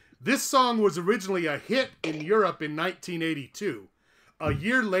 This song was originally a hit in Europe in 1982. A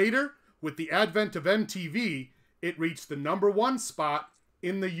year later, with the advent of MTV, it reached the #1 spot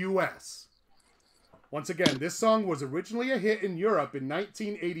in the U.S. Once again, this song was originally a hit in Europe in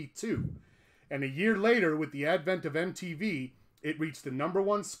 1982. And a year later, with the advent of MTV, it reached the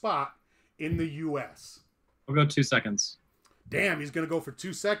 #1 spot in the U.S. We'll go 2 seconds. Damn, he's going to go for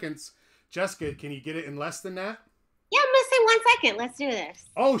 2 seconds. Jessica, can you get it in less than that? Yeah, I'm going to say 1 second. Let's do this.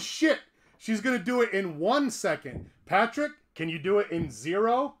 Oh, shit. She's going to do it in 1 second. Patrick, can you do it in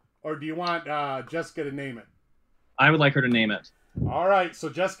 0? Or do you want Jessica to name it? I would like her to name it. All right. So,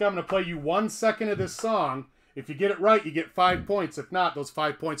 Jessica, I'm going to play you 1 second of this song. If you get it right, you get 5 points. If not, those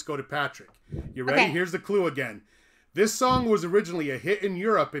 5 points go to Patrick. You ready? Okay. Here's the clue again. This song was originally a hit in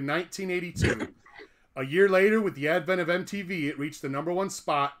Europe in 1982. A year later, with the advent of MTV, it reached the #1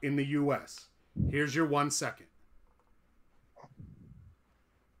 spot in the U.S. Here's your 1 second.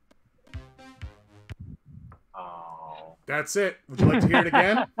 Oh. That's it. Would you like to hear it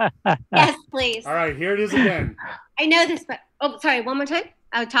again? Yes, please. All right, here it is again. I know this, but oh, sorry. One more time.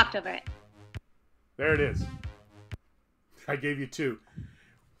 I talked over it. There it is. I gave you 2.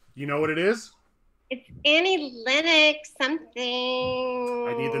 You know what it is? It's Annie Lennox something.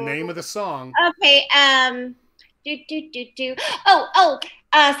 I need the name of the song. Okay. Some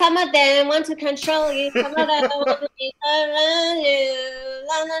of them want to control you. Some of them want to be around you.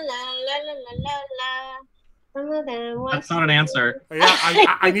 La la la la la la la. Some of them want. That's not an answer.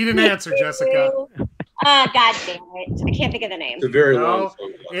 Yeah, I need an answer, Jessica. God damn it! I can't think of the name. It's a very long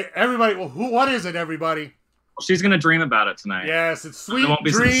song. Everybody, well, what is it, everybody? She's going to dream about it tonight. Yes, it's Sweet It won't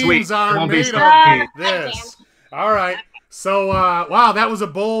be so Dreams sweet. Are It won't be Made so of sweet. This. All right. So, wow, that was a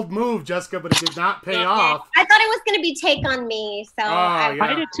bold move, Jessica, but it did not pay off. I thought it was going to be Take on Me, so yeah.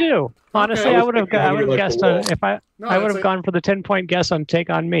 I did too. Honestly, Okay. I would have guessed if I would have gone for the 10-point guess on Take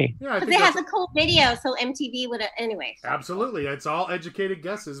on Me. Yeah, I because think it has that's a cool video, so MTV would have anyway. absolutely. It's all educated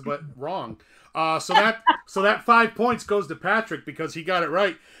guesses, but wrong. So that 5 points goes to Patrick because he got it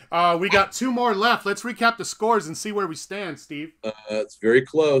right. We got 2 more left. Let's recap the scores and see where we stand, Steve. It's very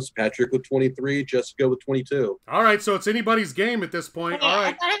close. Patrick with 23, Jessica with 22. All right, so it's anybody's game at this point. Okay, All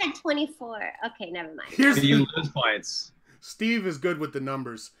right. I thought I had 24. Okay, never mind. You lose points. Steve is good with the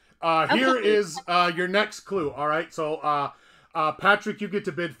numbers. Okay. Here is your next clue. All right, so Patrick, you get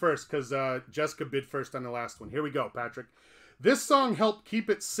to bid first because Jessica bid first on the last one. Here we go, Patrick. This song helped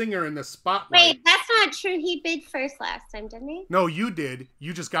keep its singer in the spotlight. Wait, that's not true. He bid first last time, didn't he? No, you did.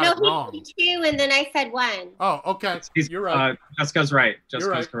 You just got No, it wrong. he did 2, and then I said 1. Oh, okay. You're right. Jessica's right. You're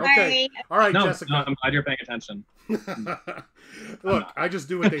Jessica's right. correct. Okay. All right, No, Jessica. no, I'm glad you're paying attention. Look, I just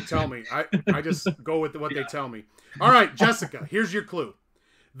do what they tell me. I just go with what they tell me. All right, Jessica, here's your clue.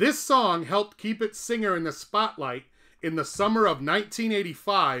 This song helped keep its singer in the spotlight in the summer of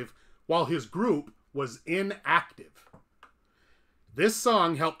 1985 while his group was inactive. This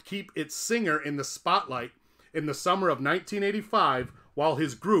song helped keep its singer in the spotlight in the summer of 1985 while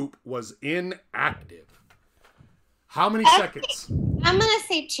his group was inactive. How many seconds? I'm going to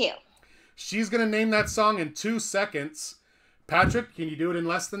say 2. She's going to name that song in 2 seconds. Patrick, can you do it in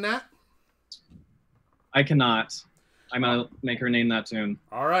less than that? I cannot. I'm going to make her name that tune.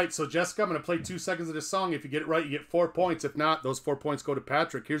 All right, so Jessica, I'm going to play 2 seconds of this song. If you get it right, you get 4 points. If not, those 4 points go to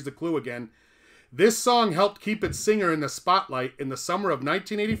Patrick. Here's the clue again. This song helped keep its singer in the spotlight in the summer of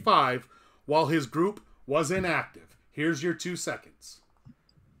 1985 while his group was inactive. Here's your 2 seconds.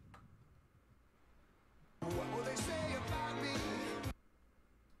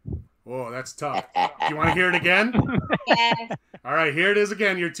 Whoa, that's tough. Do you want to hear it again? Yes. All right, here it is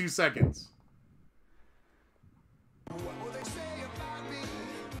again, your 2 seconds.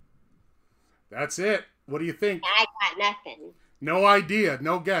 That's it. What do you think? I got nothing. No idea.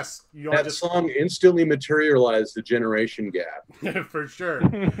 No guess. You all That song instantly materialized the generation gap. For sure.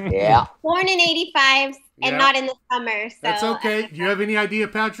 Yeah. Born in 85 and Yeah. not in the summer. So That's okay. Do you have any idea,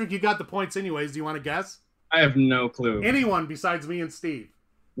 Patrick? You got the points anyways. Do you want to guess? I have no clue. Anyone besides me and Steve?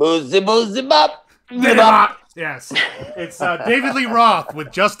 Boozy bop. Yes. It's David Lee Roth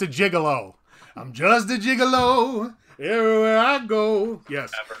with Just a Gigolo. I'm just a gigolo everywhere I go.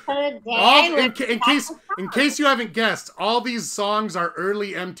 Yes. In case you haven't guessed, all these songs are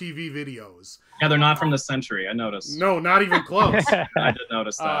early MTV videos. Yeah, they're not from the century. I noticed. No, not even close. I did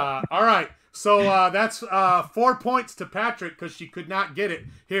notice that. All right. So that's 4 points to Patrick because she could not get it.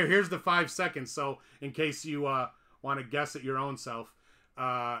 Here's the 5 seconds. So in case you want to guess it your own self,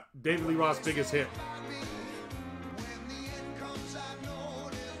 David Lee Roth's biggest hit.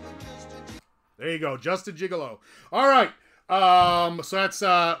 There you go, Just a Gigolo. All right. So that's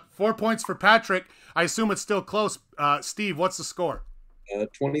 4 points for Patrick. I assume it's still close. Steve, what's the score?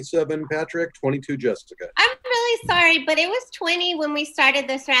 27 Patrick, 22 Jessica. I'm really sorry, but it was 20 when we started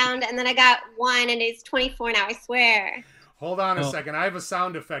this round, and then I got 1, and it's 24 now, I swear. Hold on a second. I have a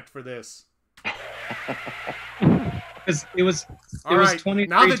sound effect for this. It was all right. 23,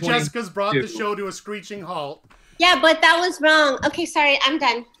 now that Jessica's brought the show to a screeching halt. Yeah, but that was wrong. Okay, sorry, I'm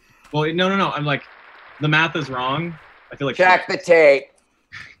done. Well, no. I'm like, the math is wrong. I feel like check the tape.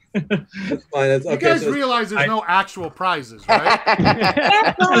 That's fine. That's, you guys realize there's no actual prizes, right?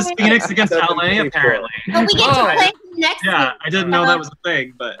 This is Phoenix against LA, apparently. Oh, we get to play next week. I didn't know that was a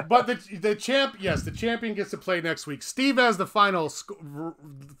thing, but the champion gets to play next week. Steve has the final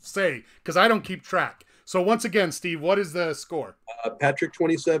say because I don't keep track. So once again, Steve, what is the score? Patrick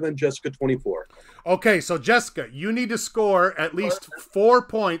 27, Jessica 24. Okay, so Jessica, you need to score at least 4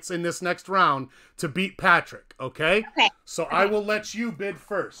 points in this next round to beat Patrick, okay? Okay. So I will let you bid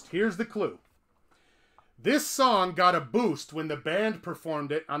first. Here's the clue. This song got a boost when the band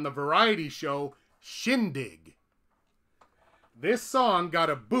performed it on the variety show Shindig. This song got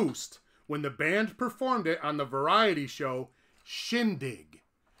a boost when the band performed it on the variety show Shindig.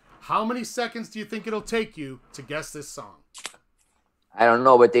 How many seconds do you think it'll take you to guess this song? I don't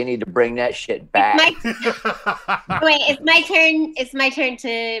know, but they need to bring that shit back. Wait, it's my turn. It's my turn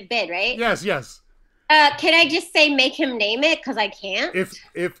to bid, right? Yes. Can I just say make him name it? Because I can't. If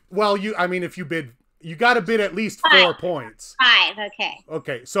you bid, you got to bid at least 4 points. 5, okay.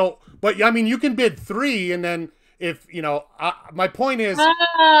 Okay, so, but I mean, you can bid 3, and then if, my point is. Oh,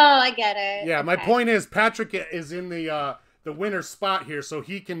 I get it. Yeah, okay. My point is Patrick is in the winner's spot here, so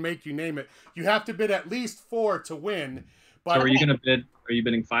he can make you name it. You have to bid at least 4 to win. But so are you gonna bid? Are you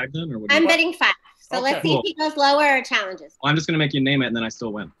bidding 5 then, or what? I'm bidding 5. So let's see if he goes lower or challenges. Well, I'm just gonna make you name it, and then I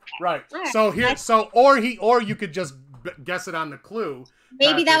still win. Right. So here, or you could just guess it on the clue.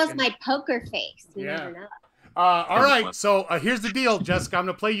 Maybe that was my poker face. You never know. All right. So here's the deal, Jessica. I'm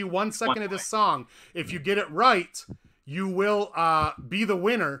gonna play you 1 second of this song. If you get it right, you will be the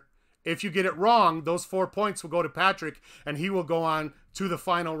winner. If you get it wrong, those 4 points will go to Patrick, and he will go on to the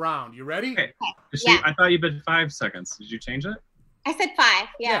final round. You ready? Okay. Yeah. I thought you bid 5 seconds. Did you change it? I said 5.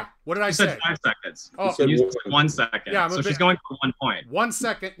 Yeah. What did I say? You said 5 seconds. Oh, you said 1 second. Yeah. So she's going for 1 point. 1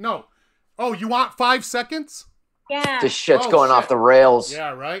 second. No. Oh, you want 5 seconds? Yeah. This shit's going off the rails.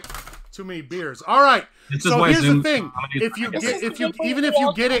 Yeah. Right. Too many beers. All right. So here's the thing: if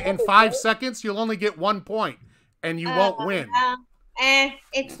you get it in 5 seconds, you'll only get 1 point, and you won't win.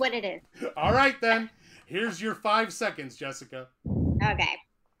 It's what it is. All right, then. Here's your 5 seconds, Jessica. Okay.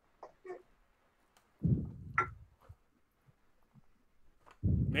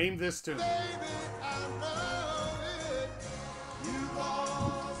 Name this tune.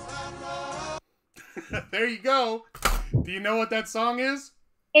 There you go. Do you know what that song is?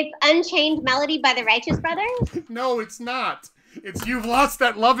 It's Unchained Melody by the Righteous Brothers? No, it's not. It's You've Lost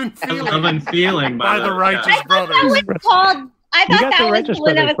That Love and Feeling. Love and Feeling by the Righteous Brothers. I thought that was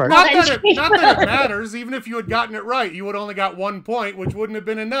one of a not that it matters. Even if you had gotten it right, you would only got 1 point, which wouldn't have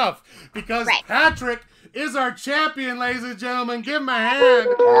been enough. Because Patrick is our champion, ladies and gentlemen. Give him a hand.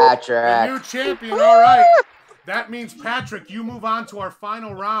 Patrick. The new champion. All right. That means, Patrick, you move on to our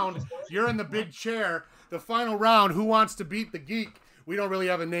final round. You're in the big chair. The final round, Who Wants to Beat the Geek? We don't really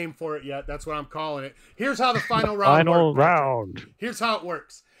have a name for it yet. That's what I'm calling it. Here's how the final round works. Here's how it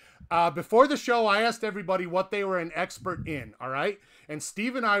works. Before the show, I asked everybody what they were an expert in, all right? And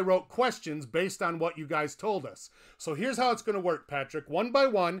Steve and I wrote questions based on what you guys told us. So here's how it's going to work, Patrick. One by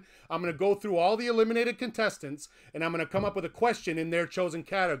one, I'm going to go through all the eliminated contestants, and I'm going to come up with a question in their chosen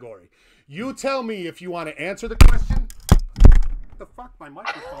category. You tell me if you want to answer the question. What the fuck, my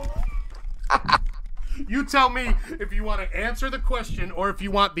microphone? You tell me if you want to answer the question or if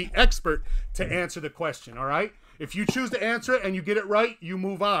you want the expert to answer the question, all right? If you choose to answer it and you get it right, you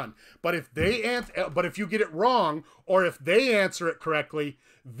move on. But if you get it wrong or if they answer it correctly,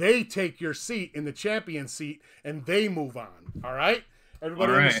 they take your seat in the champion seat and they move on. All right?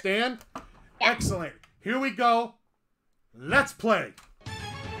 Everybody understand? Excellent. Here we go. Let's play.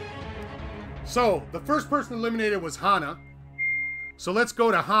 So, the first person eliminated was Hannah. So let's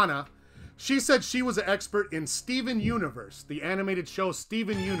go to Hannah. She said she was an expert in Steven Universe, the animated show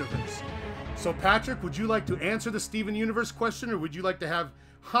Steven Universe. So, Patrick, would you like to answer the Steven Universe question, or would you like to have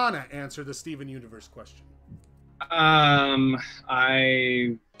Hannah answer the Steven Universe question?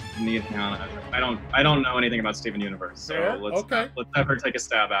 I need Hannah. I don't know anything about Steven Universe, so let's have her take a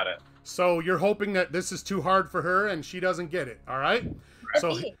stab at it. So you're hoping that this is too hard for her and she doesn't get it, all right?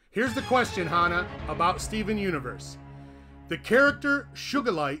 So here's the question, Hannah, about Steven Universe. The character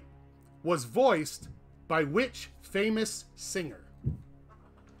Sugarlight was voiced by which famous singer?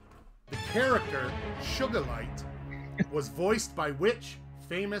 The character Sugarlight was voiced by which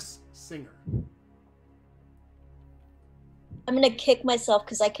famous singer? I'm gonna kick myself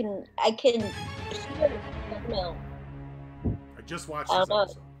because I can hear. No. I just watched this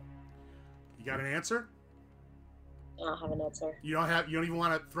episode. You got an answer? I don't have an answer. You don't even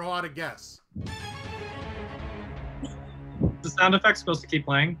want to throw out a guess. The sound effect's supposed to keep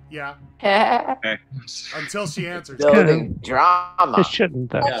playing? Yeah. Okay. Until she answers. Building drama. It shouldn't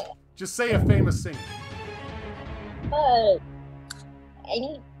though. Yeah. Just say a famous singer. No.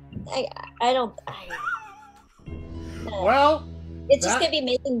 Well, it's just gonna be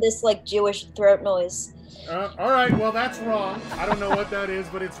making this like Jewish throat noise. All right, well that's wrong. I don't know what that is,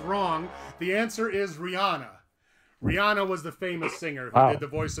 but it's wrong. The answer is Rihanna. Rihanna was the famous singer who did the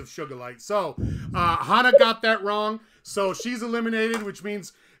voice of Sugarlight. So Hannah got that wrong, so she's eliminated, which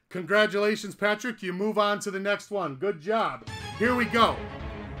means congratulations, Patrick. You move on to the next one. Good job. Here we go.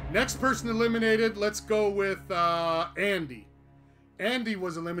 Next person eliminated. Let's go with Andy. Andy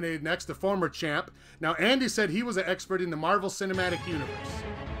was eliminated next, the former champ. Now, Andy said he was an expert in the Marvel Cinematic Universe.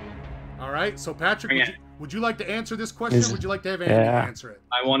 All right, so Patrick, would you like to answer this question, or would you like to have Andy answer it?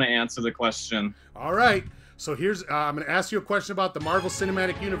 I want to answer the question. All right, so here's, I'm going to ask you a question about the Marvel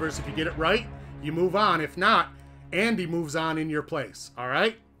Cinematic Universe. If you get it right, you move on. If not, Andy moves on in your place. All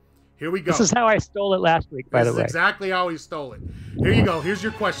right, here we go. This is how I stole it last week, by the way. This is exactly how he stole it. Here you go. Here's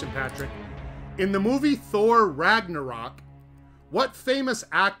your question, Patrick. In the movie Thor Ragnarok, what famous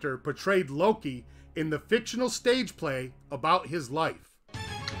actor portrayed Loki in the fictional stage play about his life?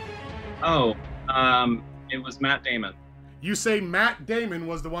 Oh, it was Matt Damon. You say Matt Damon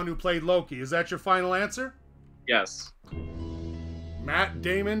was the one who played Loki. Is that your final answer? Yes. Matt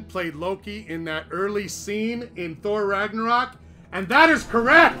Damon played Loki in that early scene in Thor Ragnarok, and that is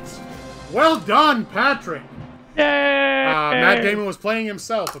correct! Well done, Patrick! Yay! Matt Damon was playing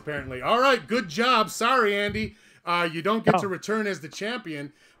himself, apparently. All right, good job. Sorry, Andy. You don't get to return as the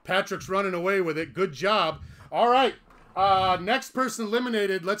champion. Patrick's running away with it. Good job. All right. Next person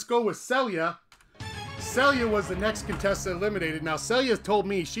eliminated. Let's go with Celia. Celia was the next contestant eliminated. Now, Celia told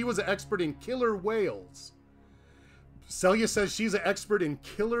me she was an expert in killer whales. Celia says she's an expert in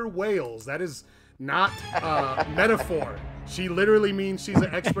killer whales. That is not a metaphor. She literally means she's an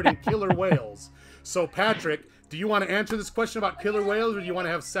expert in killer whales. So, Patrick, do you want to answer this question about killer whales, or do you want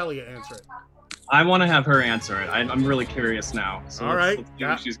to have Celia answer it? I want to have her answer it. I'm really curious now. So all right. Let's see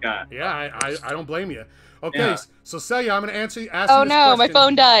what she's got. Yeah, I don't blame you. Okay, Yeah. So Celia, I'm going to ask you this Oh no, question. my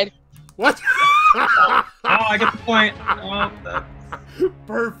phone died. What? Oh, I get the point. Oh,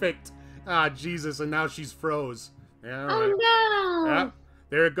 Perfect. Ah, Jesus, and now she's froze. Yeah, all Oh right. no. Yeah,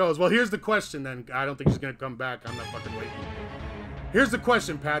 there it goes. Well, here's the question then. I don't think she's going to come back. I'm not fucking waiting. Here's the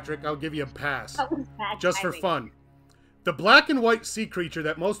question, Patrick. I'll give you a pass. Just for fun. The black and white sea creature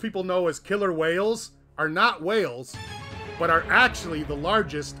that most people know as killer whales are not whales, but are actually the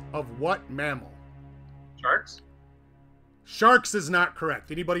largest of what mammal? Sharks? Sharks is not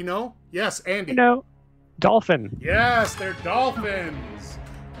correct. Anybody know? Yes, Andy. No. Dolphin. Yes, they're dolphins.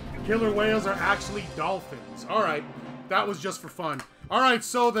 Killer whales are actually dolphins. All right, that was just for fun. All right,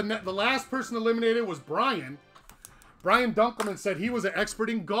 so the last person eliminated was Brian. Brian Dunkelman said he was an expert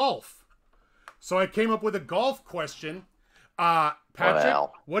in golf. So I came up with a golf question.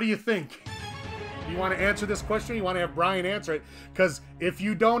 Patrick, what do you think? Do you want to answer this question? Or you want to have Brian answer it? Because if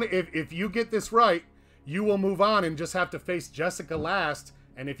you don't, if you get this right, you will move on and just have to face Jessica last.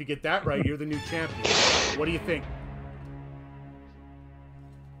 And if you get that right, you're the new champion. What do you think?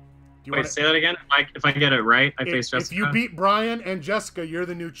 Do you Wait, say that again. If I get it right, I face Jessica. If you beat Brian and Jessica, you're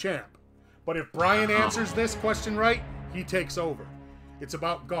the new champ. But if Brian answers this question right, he takes over. It's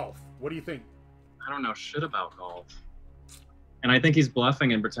about golf. What do you think? I don't know shit about golf. And I think he's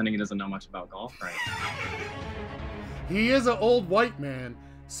bluffing and pretending he doesn't know much about golf right He is an old white man,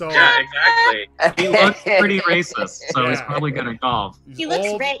 so... Yeah, exactly. He looks pretty racist, so he's probably good at golf. He looks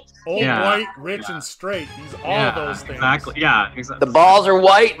rich. Old, white, rich, and straight. He's all those things. Exactly. Yeah, exactly. The balls are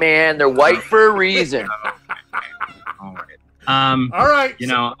white, man. They're white for a reason. All right. All right. You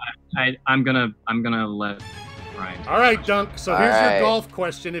know, I'm gonna let Brian. All right, Dunk. So here's your golf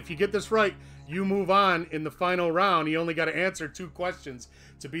question. If you get this right, you move on in the final round. You only got to answer 2 questions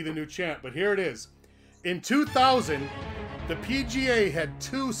to be the new champ. But here it is. In 2000, the PGA had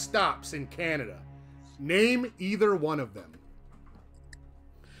 2 stops in Canada. Name either one of them.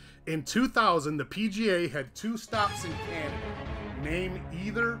 In 2000, the PGA had 2 stops in Canada. Name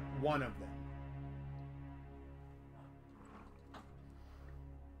either one of them.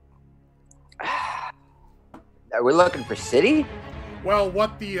 Are we looking for city? Well,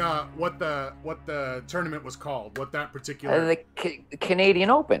 what the tournament was called? What that particular? The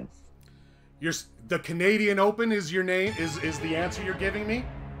Canadian Open. The Canadian Open is your name? Is the answer you're giving me?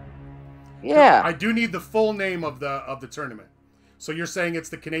 Yeah. I do need the full name of the tournament. So you're saying it's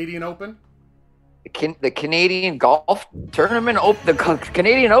the Canadian Open? The Canadian Golf Tournament, the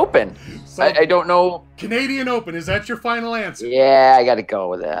Canadian Open. So, I don't know. Canadian Open, is that your final answer? Yeah, I got to go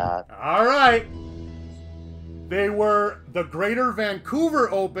with that. All right. They were the Greater Vancouver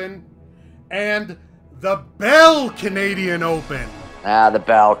Open and the Bell Canadian Open. The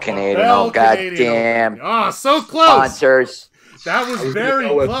Bell Canadian. Oh, goddamn. Oh, so close. Sponsors. That was very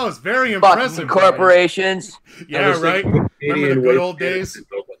close. Very impressive. Corporations. Yeah, right. Remember the good old days?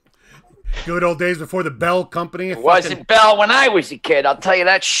 Good old days before the Bell Company. It wasn't Bell when I was a kid. I'll tell you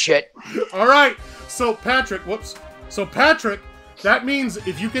that shit. All right. So, Patrick, that means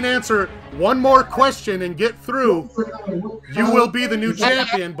if you can answer one more question and get through, you will be the new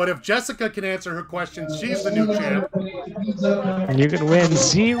champion. But if Jessica can answer her questions, she's the new champ. You can win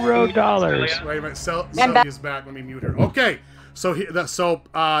 $0. Wait a minute. Celia's back. Let me mute her. Okay. So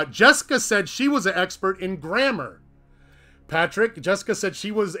Jessica said she was an expert in grammar. Jessica said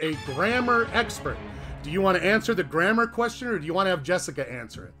she was a grammar expert. Do you want to answer the grammar question, or do you want to have Jessica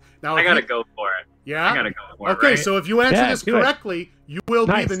answer it? Now, I gotta go for it. Yeah? I gotta go for it. Okay, right? so if you answer this correctly, you will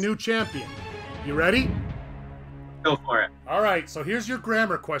be the new champion. You ready? Go for it. All right, so here's your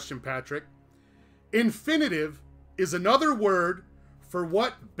grammar question, Patrick. Infinitive is another word for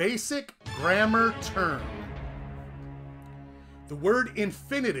what basic grammar term? The word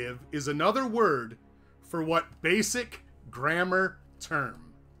infinitive is another word for what basic grammar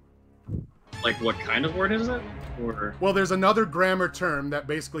term? Like, what kind of word is it? Or... Well, there's another grammar term that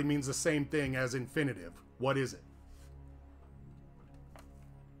basically means the same thing as infinitive. What is it?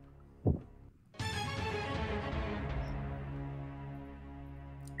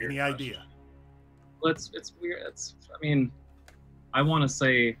 Any idea? Well, it's weird. I mean, I want to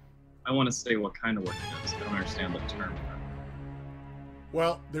say what kind of word it is. I don't understand the term.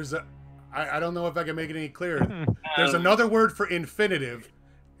 Well, I don't know if I can make it any clearer. There's another word for infinitive,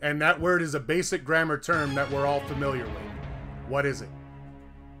 and that word is a basic grammar term that we're all familiar with. What is it?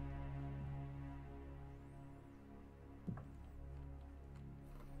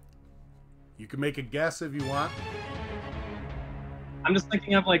 You can make a guess if you want. I'm just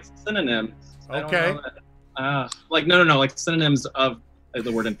thinking of like synonyms. Okay. Like no, like synonyms of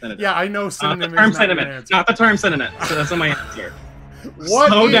the word infinitive. Yeah, I know synonym. The term synonym, not the term synonym. So that's not my answer.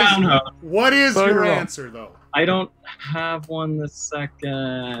 Slow down, Ho. What is your answer, though? I don't have one this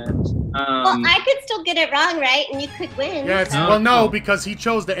second. Well, I could still get it wrong, right? And you could win. Yeah, well, no, because he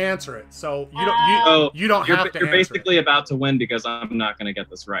chose to answer it, so you don't. You don't have to. You're basically about to win because I'm not going to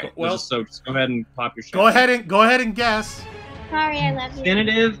get this right. Well, so just go ahead and pop your shit. Go ahead and guess. Sorry, I love you.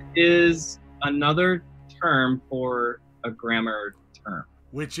 Infinitive is another term for a grammar term,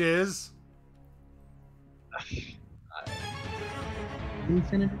 which is.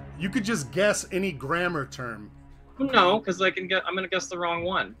 Infinitive? You could just guess any grammar term. No, because I'm gonna guess the wrong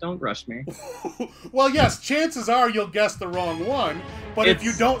one. Don't rush me. Well, yes, chances are you'll guess the wrong one, but if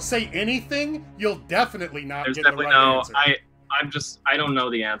you don't say anything, you'll definitely not get the right answer. I don't know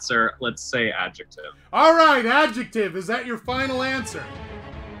the answer. Let's say adjective. All right, adjective. Is that your final answer?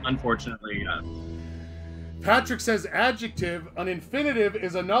 Unfortunately, yes. Patrick says adjective. An infinitive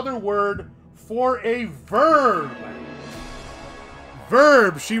is another word for a verb.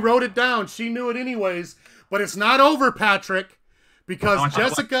 Verb. She wrote it down. She knew it anyways. But it's not over, Patrick, because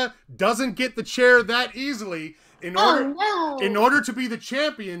Jessica doesn't get the chair that easily. In order to be the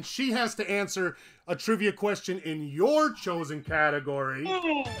champion, she has to answer a trivia question in your chosen category.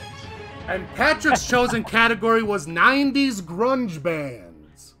 And Patrick's chosen category was 90s grunge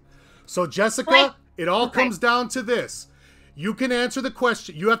bands. So, Jessica, it all comes down to this. You can answer the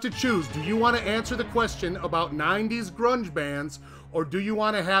question. You have to choose. Do you want to answer the question about 90s grunge bands, or do you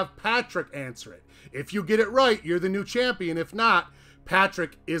want to have Patrick answer it? If you get it right, you're the new champion. If not,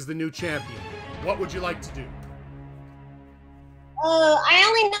 Patrick is the new champion. What would you like to do? Oh, I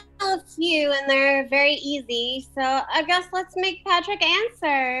only know a few, and they're very easy. So I guess let's make Patrick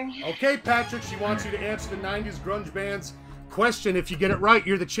answer. Okay, Patrick, she wants you to answer the 90s grunge bands Question, if you get it right,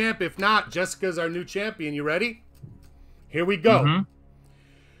 you're the champ. If not, Jessica's our new champion. You ready? Here we go.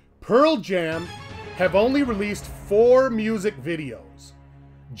 Pearl Jam have only released 4 music videos.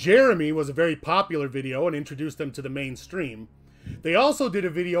 Jeremy was a very popular video and introduced them to the mainstream. They also did a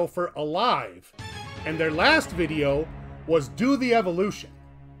video for Alive, and their last video was Do the Evolution.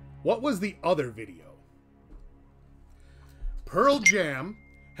 What was the other video? Pearl Jam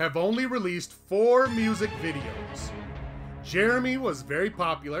have only released 4 music videos. Jeremy was very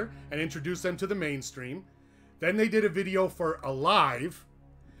popular and introduced them to the mainstream. Then they did a video for Alive,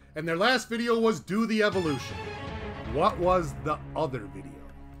 and their last video was Do the Evolution. What was the other video?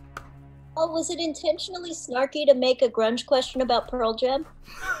 Oh, was it intentionally snarky to make a grunge question about Pearl Jam?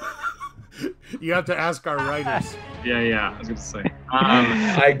 You have to ask our writers. Yeah, I was going to say.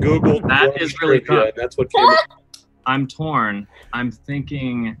 I Googled that is really tough. That's what came up. I'm torn. I'm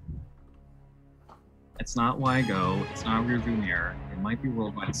thinking it's not Wygo. It's not Rearview Mirror. It might be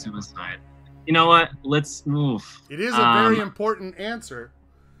Worldwide Suicide. You know what? Let's move. It is a very important answer.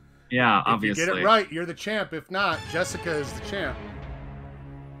 Yeah, obviously. If you get it right, you're the champ. If not, Jessica is the champ.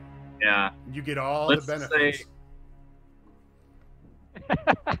 Yeah. You get all the benefits.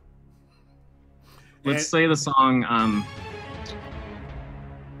 Let's say the song. I'm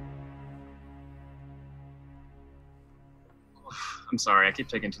sorry, I keep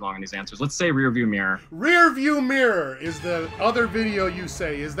taking too long on these answers. Let's say Rearview Mirror. Rearview Mirror is the other video you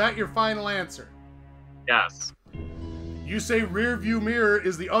say. Is that your final answer? Yes. You say Rearview Mirror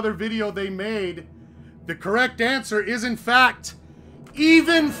is the other video they made. The correct answer is, in fact,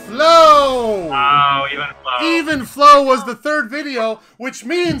 Even Flow. Oh, Even Flow. Even Flow was the third video, which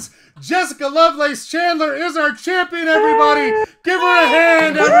means Jessica Lovelace Chandler is our champion, everybody. Give her a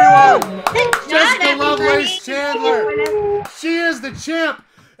hand, everyone. Jessica Lovelace Chandler. She is the champ,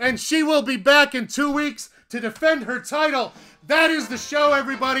 and she will be back in 2 weeks to defend her title. That is the show,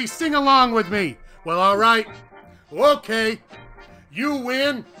 everybody. Sing along with me. Well, all right. Okay. You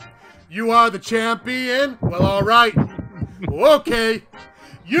win. You are the champion. Well, all right. Okay.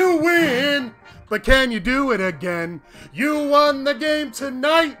 You win. But can you do it again? You won the game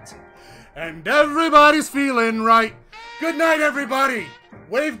tonight. And everybody's feeling right. Good night, everybody.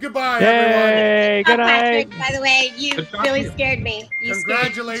 Wave goodbye, Yay, everyone. good night. Patrick, by the way, you really scared me.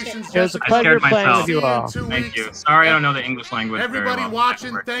 Congratulations, It was a Jessica. pleasure playing with you all. Thank you. Sorry, I don't know the English language. Everybody very well.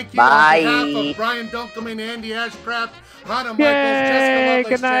 watching, thank you Bye. on behalf of Brian Dunkelman, Andy Ashcraft, Hannah Michaels, Yay, Jessica Lovelace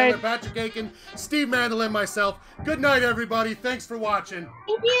good night. Chandler, Patrick Aiken, Steve Mandel, myself. Good night, everybody. Thanks for watching.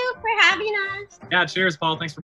 Thank you for having us. Yeah, cheers, Paul. Thanks for